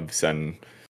gloves and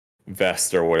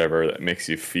vest or whatever that makes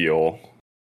you feel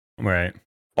right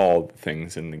all the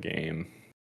things in the game.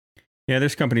 Yeah,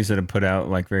 there's companies that have put out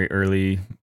like very early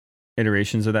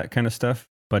iterations of that kind of stuff,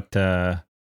 but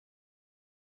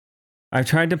I've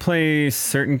tried to play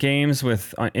certain games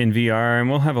in VR, and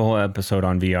we'll have a whole episode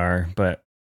on VR, but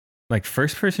like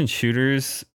first-person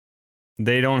shooters,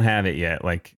 they don't have it yet.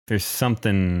 Like there's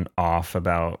something off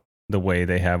about the way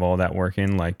they have all that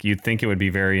working. Like you'd think it would be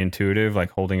very intuitive,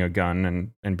 like holding a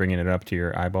gun and bringing it up to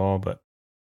your eyeball, but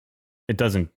it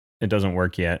doesn't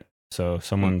work yet. So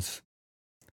someone's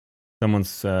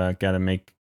got to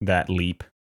make that leap.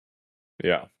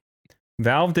 Yeah.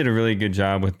 Valve did a really good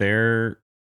job with their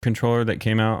controller that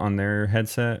came out on their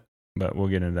headset, but we'll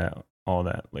get into all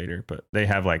that later. But they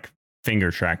have like finger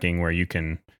tracking where you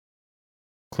can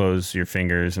close your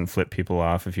fingers and flip people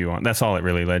off if you want. That's all it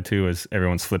really led to, is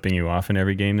everyone's flipping you off in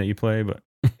every game that you play. But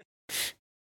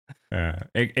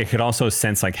it could also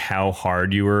sense like how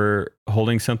hard you were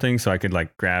holding something. So I could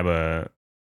like grab a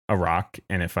rock,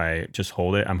 and if I just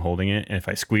hold it, I'm holding it. And if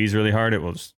I squeeze really hard, it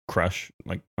will just crush.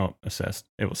 Like, assessed.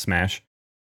 It will smash.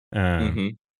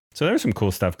 So there's some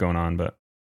cool stuff going on. But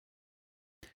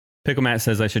Pickle Matt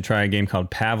says I should try a game called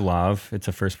Pavlov. It's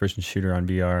a first-person shooter on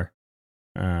VR.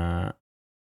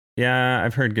 Yeah,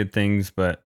 I've heard good things,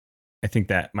 but I think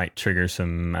that might trigger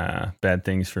some bad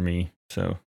things for me.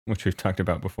 So, which we've talked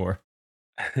about before.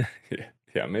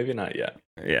 Yeah, maybe not yet.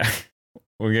 Yeah,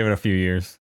 we'll give it a few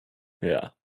years. Yeah.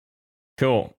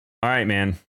 Cool. All right,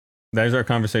 man. There's our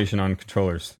conversation on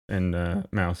controllers and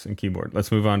mouse and keyboard.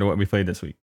 Let's move on to what we played this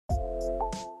week.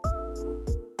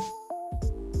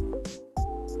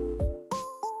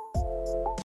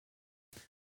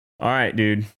 All right,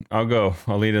 dude. I'll go.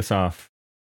 I'll lead us off.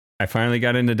 I finally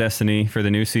got into Destiny for the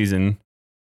new season.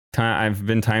 I've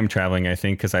been time traveling, I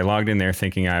think, because I logged in there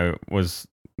thinking I was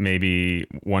maybe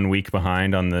 1 week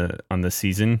behind on the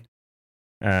season.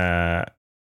 No,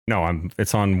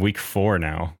 it's on week 4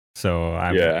 now. So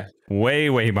I'm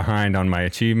way behind on my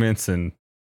achievements, and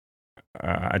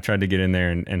I tried to get in there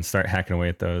and start hacking away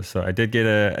at those. So I did get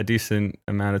a decent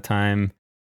amount of time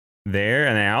there,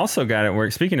 and I also got it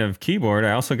work. Speaking of keyboard,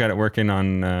 I also got it working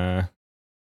on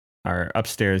our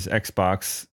upstairs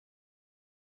Xbox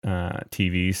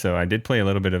TV. So I did play a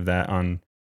little bit of that on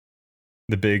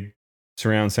the big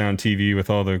surround sound TV with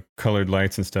all the colored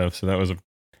lights and stuff. So that was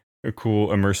a cool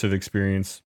immersive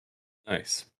experience.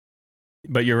 Nice.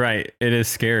 But you're right, it is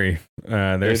scary.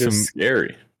 There's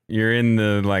scary. You're in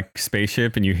the like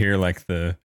spaceship and you hear like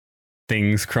the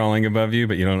things crawling above you,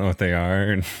 but you don't know what they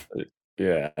are. And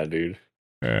yeah, dude.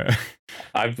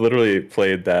 I've literally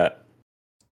played that,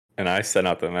 and I sent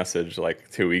out the message like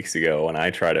 2 weeks ago when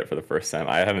I tried it for the first time.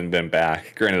 I haven't been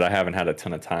back. Granted, I haven't had a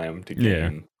ton of time to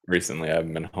game recently. I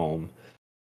haven't been home.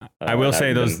 I will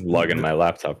say those lugging my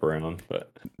laptop around,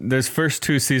 but those first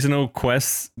 2 seasonal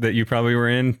quests that you probably were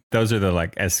in, those are the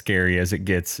like as scary as it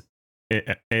gets.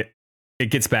 It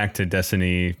gets back to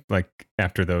Destiny like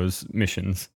after those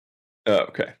missions. Oh,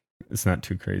 okay. It's not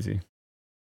too crazy.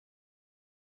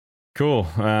 Cool.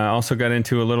 Also got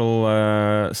into a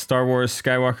little Star Wars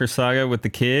Skywalker Saga with the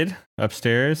kid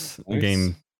upstairs. Nice. The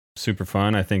game super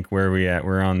fun. I think where are we at?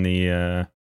 We're on the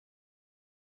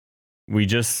we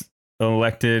just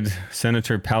elected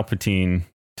Senator Palpatine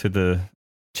to the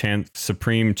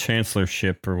Supreme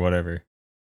Chancellorship or whatever.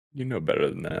 You know better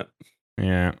than that.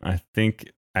 Yeah, I think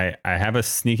I have a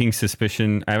sneaking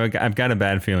suspicion. I've got a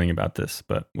bad feeling about this,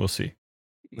 but we'll see.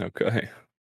 Okay.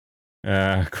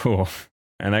 Cool.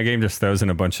 And that game just throws in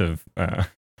a bunch of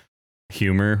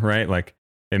humor, right? Like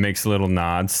it makes little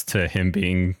nods to him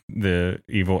being the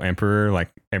evil emperor.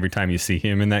 Like every time you see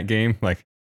him in that game, like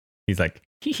he's like,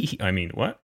 I mean,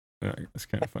 what? That's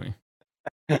kind of funny.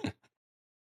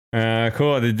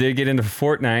 Cool. I did get into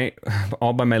Fortnite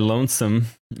all by my lonesome.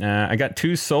 I got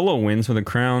 2 solo wins with a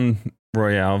Crown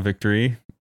Royale victory.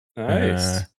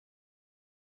 Nice.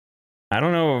 I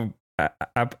don't know.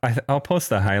 I'll post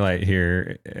the highlight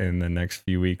here in the next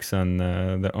few weeks on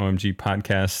the OMG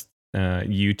podcast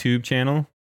YouTube channel,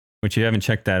 which you haven't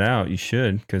checked that out. You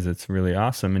should, because it's really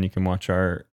awesome, and you can watch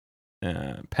our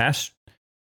past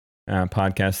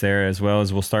podcast there, as well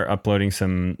as we'll start uploading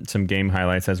some game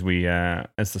highlights as we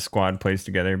as the squad plays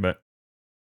together. But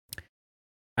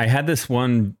I had this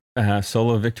one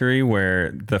solo victory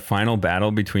where the final battle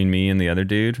between me and the other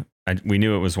dude, we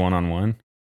knew it was 1-on-1.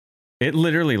 It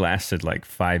literally lasted like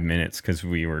 5 minutes because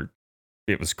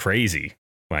it was crazy,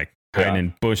 like hiding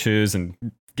in bushes and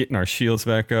getting our shields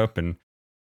back up. And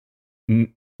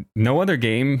no other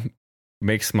game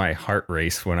makes my heart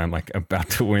race when I'm like about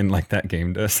to win like that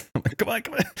game does. I'm like, come on.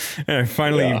 And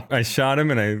I shot him,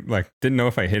 and I like didn't know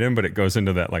if I hit him, but it goes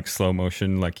into that like slow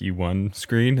motion, like you won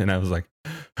screen. And I was like,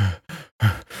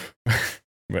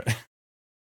 but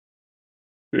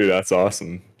dude, that's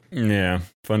awesome. Yeah,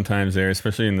 fun times there,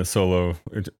 especially in the solo.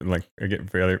 Like I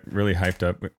get really hyped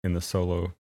up in the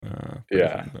solo.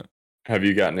 But. Have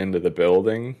you gotten into the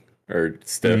building or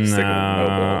sticking with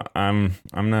no build?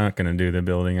 I'm not gonna do the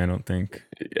building. I don't think.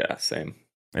 Yeah, same.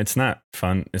 It's not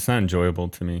fun. It's not enjoyable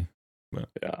to me. But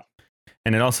yeah,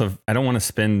 and it also I don't want to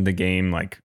spend the game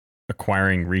like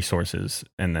acquiring resources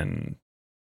and then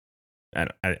I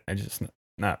just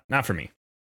not for me.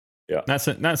 Yeah,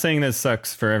 not saying this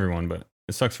sucks for everyone, but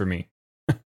it sucks for me.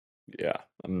 Yeah,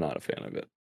 I'm not a fan of it.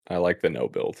 I like the no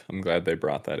build. I'm glad they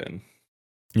brought that in.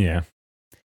 Yeah.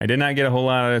 I did not get a whole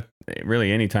lot of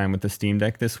really any time with the Steam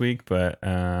Deck this week, but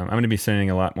I'm going to be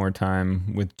spending a lot more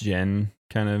time with Jen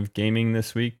kind of gaming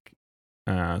this week.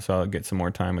 So I'll get some more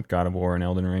time with God of War and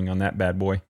Elden Ring on that bad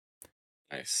boy.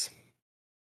 Nice.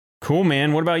 Cool,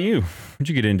 man. What about you? What'd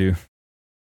you get into?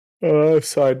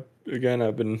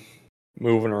 I've been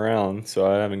moving around, so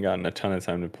I haven't gotten a ton of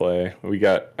time to play. I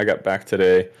got back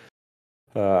today.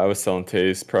 I was telling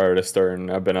Taze prior to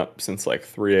starting, I've been up since like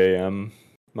 3 a.m.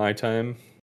 my time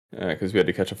because we had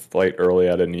to catch a flight early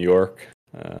out of New York.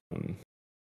 Got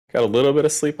a little bit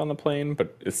of sleep on the plane,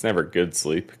 but it's never good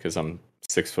sleep because I'm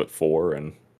 6'4"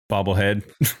 and Bobblehead.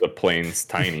 the plane's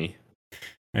tiny.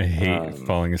 I hate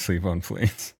falling asleep on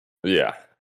planes. Yeah,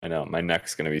 I know. My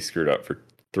neck's going to be screwed up for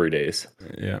 3 days.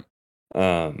 Yeah.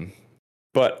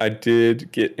 But I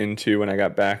did get into, when I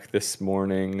got back this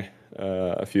morning,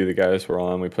 a few of the guys were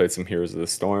on. We played some Heroes of the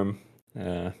Storm.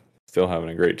 Still having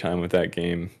a great time with that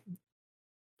game.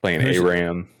 Playing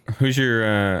ARAM. Who's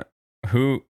your,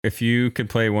 if you could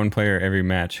play one player every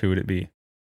match, who would it be?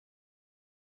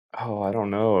 Oh, I don't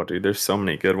know, dude. There's so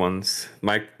many good ones.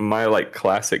 My like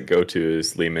classic go-to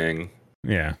is Li Ming.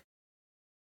 Yeah.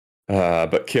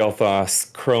 But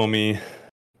Kael'thas, Chromie,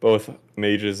 both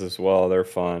mages as well. They're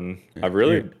fun. I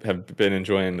really have been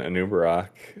enjoying Anubarak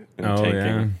and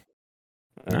tanking.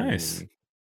 Yeah. Nice.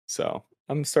 So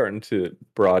I'm starting to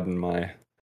broaden my,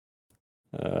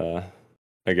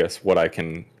 I guess, what I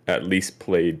can at least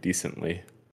play decently.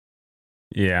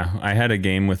 Yeah, I had a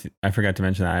game with, I forgot to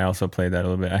mention that, I also played that a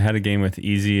little bit. I had a game with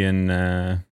Easy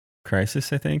and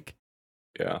Crisis, I think.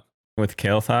 Yeah. With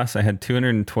Kael'thas, I had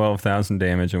 212,000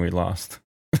 damage and we lost.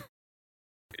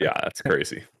 Yeah, that's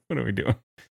crazy. What are we doing?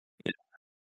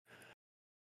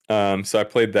 Yeah. So I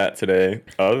played that today.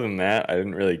 Other than that, I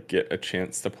didn't really get a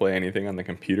chance to play anything on the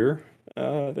computer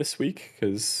this week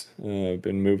because I've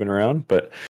been moving around.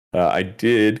 But I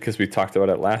did, because we talked about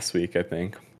it last week, I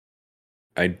think.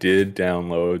 I did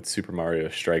download Super Mario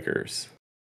Strikers.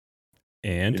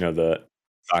 And? You know, the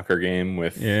soccer game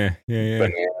with bananas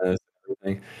and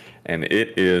everything. And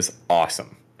it is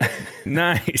awesome.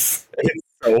 Nice. It's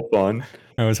so fun.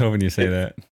 I was hoping you'd say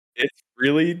that.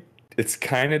 It's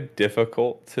kind of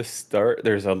difficult to start.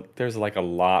 There's like a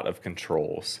lot of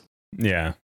controls.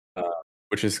 Yeah.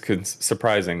 Which is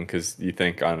surprising because you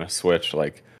think on a Switch,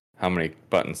 like, how many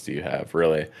buttons do you have,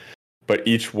 really? But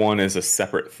each one is a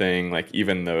separate thing. Like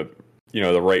even the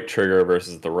right trigger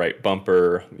versus the right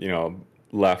bumper,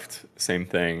 left, same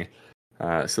thing.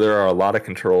 So there are a lot of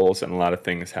controls and a lot of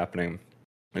things happening.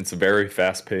 It's very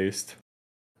fast paced,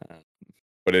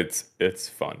 but it's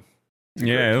fun.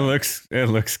 Yeah, it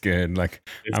looks good. Like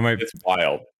it's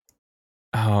wild.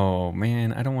 Oh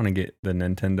man, I don't want to get the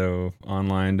Nintendo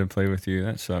Online to play with you.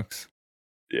 That sucks.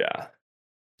 Yeah.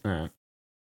 All right.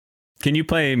 Can you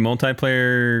play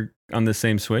multiplayer on the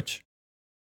same Switch?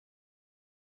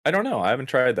 I don't know. I haven't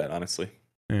tried that, honestly.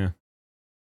 Yeah.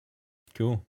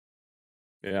 Cool.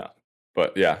 Yeah.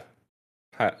 But yeah,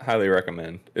 highly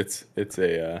recommend. It's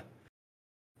a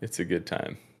good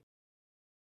time.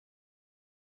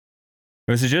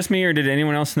 Was it just me, or did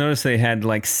anyone else notice they had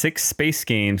like 6 space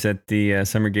games at the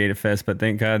Summer Gator Fest? But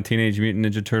thank God, Teenage Mutant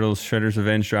Ninja Turtles: Shredder's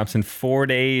Revenge drops in 4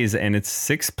 days, and it's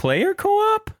 6-player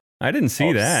co-op. I didn't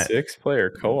see that.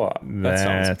 6-player co-op. That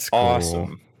sounds cool.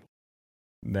 Awesome.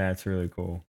 That's really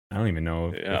cool. I don't even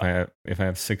know if I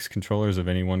have 6 controllers of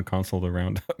any one console to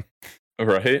round up.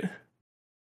 Right.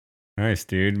 Nice,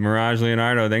 dude. Mirage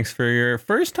Leonardo, thanks for your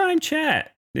first time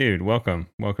chat, dude. Welcome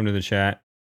to the chat.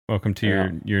 Welcome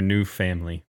to your new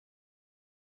family.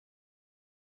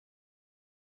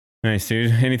 Nice,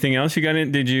 dude. Anything else you got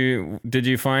in? Did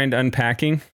you find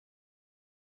Unpacking?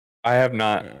 I have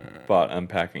not bought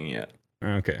Unpacking yet.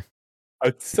 Okay.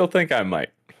 I still think I might.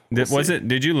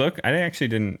 Did you look? I actually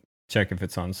didn't check if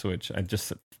it's on Switch. I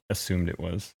just assumed it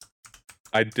was.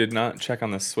 I did not check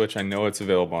on the Switch. I know it's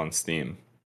available on Steam.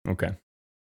 Okay.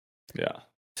 Yeah.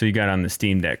 So you got on the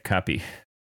Steam Deck copy.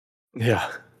 Yeah.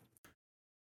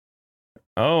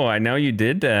 Oh, I know you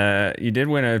did. You did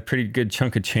win a pretty good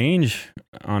chunk of change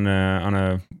on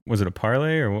a was it a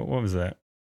parlay or what was that?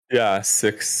 Yeah,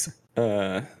 6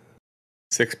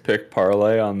 pick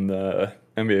parlay on the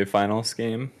NBA Finals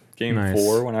game Nice.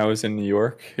 4 when I was in New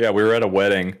York. Yeah, we were at a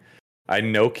wedding. I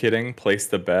no kidding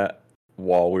placed the bet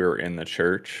while we were in the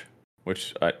church,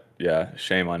 which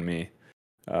shame on me.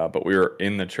 But we were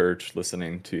in the church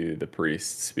listening to the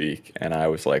priest speak, and I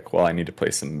was like, well, I need to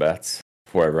place some bets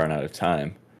before I run out of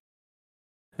time.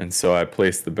 And so I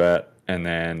placed the bet, and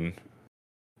then,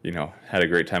 had a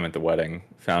great time at the wedding.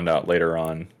 Found out later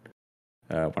on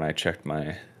when I checked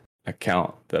my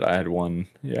account that I had won,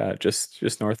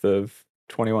 just north of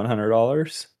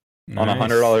 $2,100. on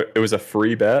 $100. It was a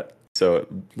free bet, so it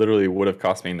literally would have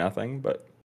cost me nothing. But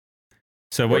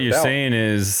so what you're saying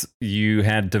is you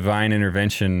had divine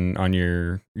intervention on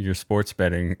your sports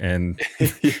betting, and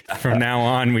from now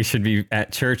on we should be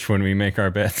at church when we make our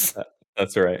bets.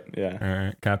 That's right. Yeah. All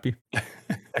right. Copy.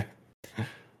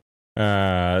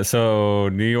 So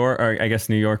New York, or I guess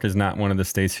New York is not one of the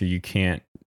states where you can't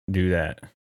do that.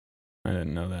 I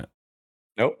didn't know that.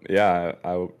 Nope. Yeah,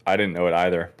 I didn't know it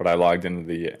either, but I logged into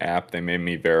the app. They made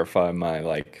me verify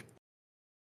my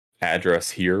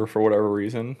address here for whatever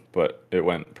reason, but it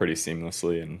went pretty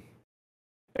seamlessly and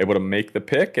able to make the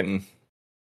pick, and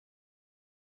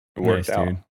it worked out.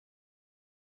 Dude.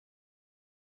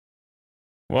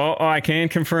 Well, I can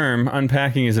confirm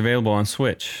Unpacking is available on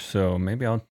Switch, so maybe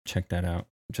I'll check that out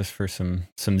just for some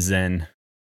zen.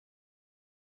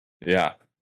 Yeah.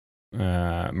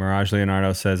 Mirage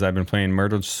Leonardo says, I've been playing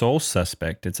Murdered Soul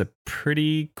Suspect. It's a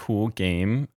pretty cool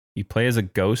game. You play as a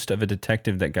ghost of a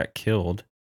detective that got killed,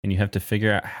 and you have to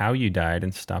figure out how you died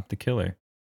and stop the killer.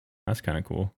 That's kind of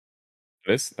cool.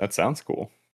 That sounds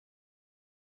cool.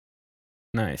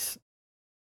 Nice.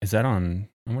 Is that on?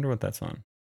 I wonder what that's on.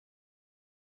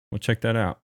 We'll check that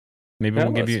out. Maybe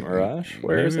we'll give you Mirage.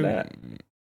 Where is it at?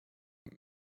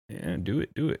 Yeah, do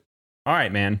it. All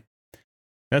right, man.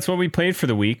 That's what we played for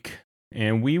the week,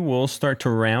 and we will start to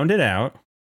round it out.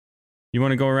 You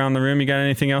want to go around the room? You got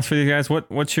anything else for these guys?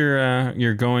 What's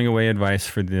your going away advice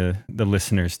for the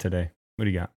listeners today? What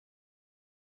do you got?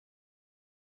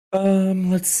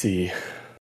 Let's see.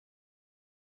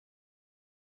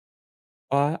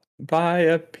 Buy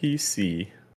a PC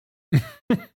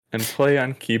and play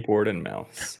on keyboard and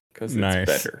mouse because it's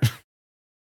better.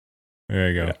 There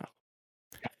you go. Yeah.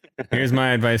 Here's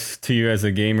my advice to you as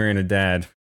a gamer and a dad.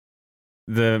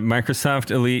 The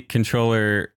Microsoft Elite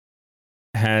controller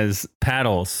has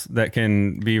paddles that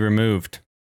can be removed.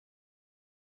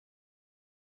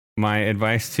 My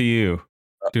advice to you,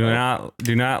 do not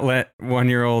let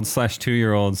 1-year-olds /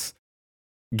 2-year-olds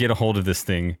get a hold of this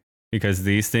thing, because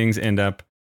these things end up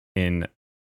in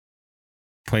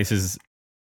places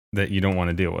that you don't want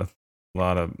to deal with. A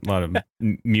lot of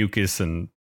mucus and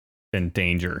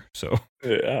danger. So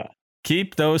yeah,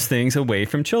 keep those things away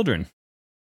from children.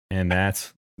 And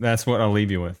that's what I'll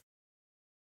leave you with.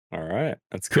 All right.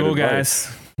 That's cool, good advice.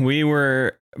 Guys. We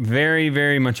were very,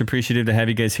 very much appreciative to have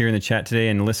you guys here in the chat today,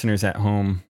 and listeners at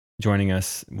home joining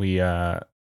us. We're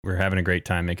having a great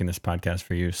time making this podcast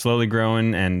for you. Slowly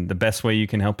growing, and the best way you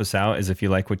can help us out is if you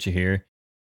like what you hear,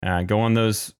 go on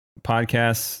those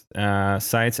podcast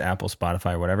sites, Apple,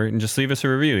 Spotify, whatever, and just leave us a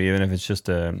review, even if it's just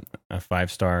a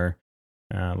 5-star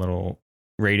little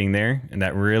rating there, and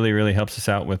that really, really helps us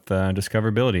out with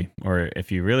discoverability. Or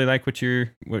if you really like what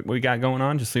we got going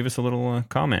on, just leave us a little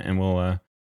comment, and we'll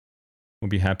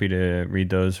be happy to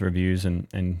read those reviews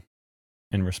and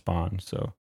respond.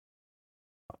 So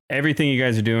everything you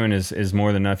guys are doing is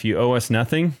more than enough. You owe us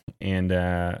nothing, and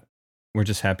we're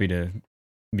just happy to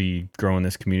be growing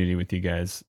this community with you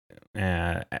guys.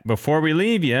 Before we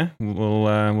leave you,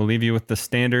 we'll leave you with the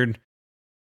standard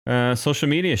social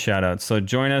media shout outs. So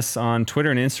join us on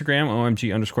Twitter and Instagram,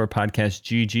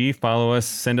 OMG_podcastGG. Follow us,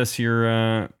 send us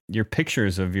your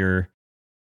pictures of your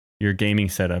gaming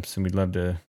setups, and we'd love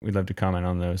to comment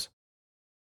on those.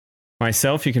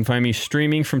 Myself, you can find me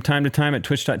streaming from time to time at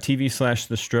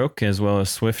twitch.tv/thestroke, as well as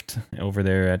Swift over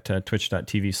there at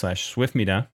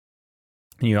twitch.tv/swiftmida.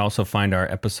 You also find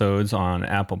our episodes on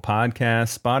Apple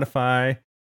Podcasts, Spotify,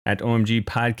 at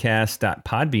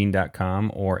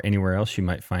omgpodcast.podbean.com, or anywhere else you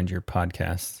might find your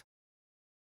podcasts.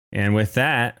 And with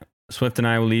that, Swift and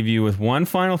I will leave you with one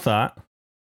final thought.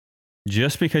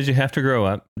 Just because you have to grow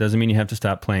up doesn't mean you have to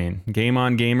stop playing. Game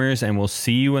on, gamers, and we'll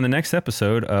see you in the next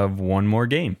episode of One More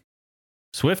Game.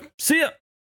 Swift, see ya!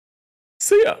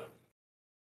 See ya!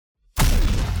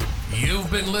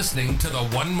 You've been listening to the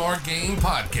One More Game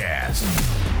podcast.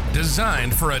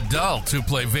 Designed for adults who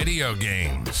play video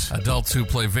games. Adults who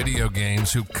play video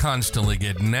games who constantly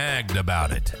get nagged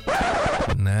about it.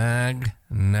 Nag.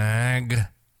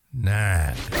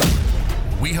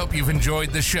 We hope you've enjoyed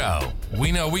the show.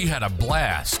 We know we had a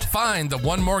blast. Find the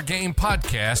One More Game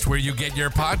podcast where you get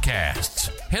your podcasts.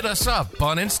 Hit us up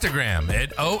on Instagram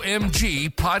at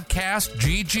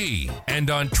OMG_PodcastGG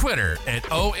and on Twitter at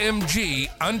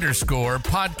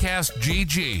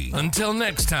OMG_PodcastGG. Until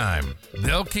next time,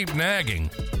 they'll keep nagging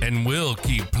and we'll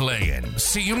keep playing.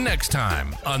 See you next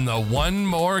time on the One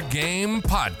More Game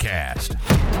podcast.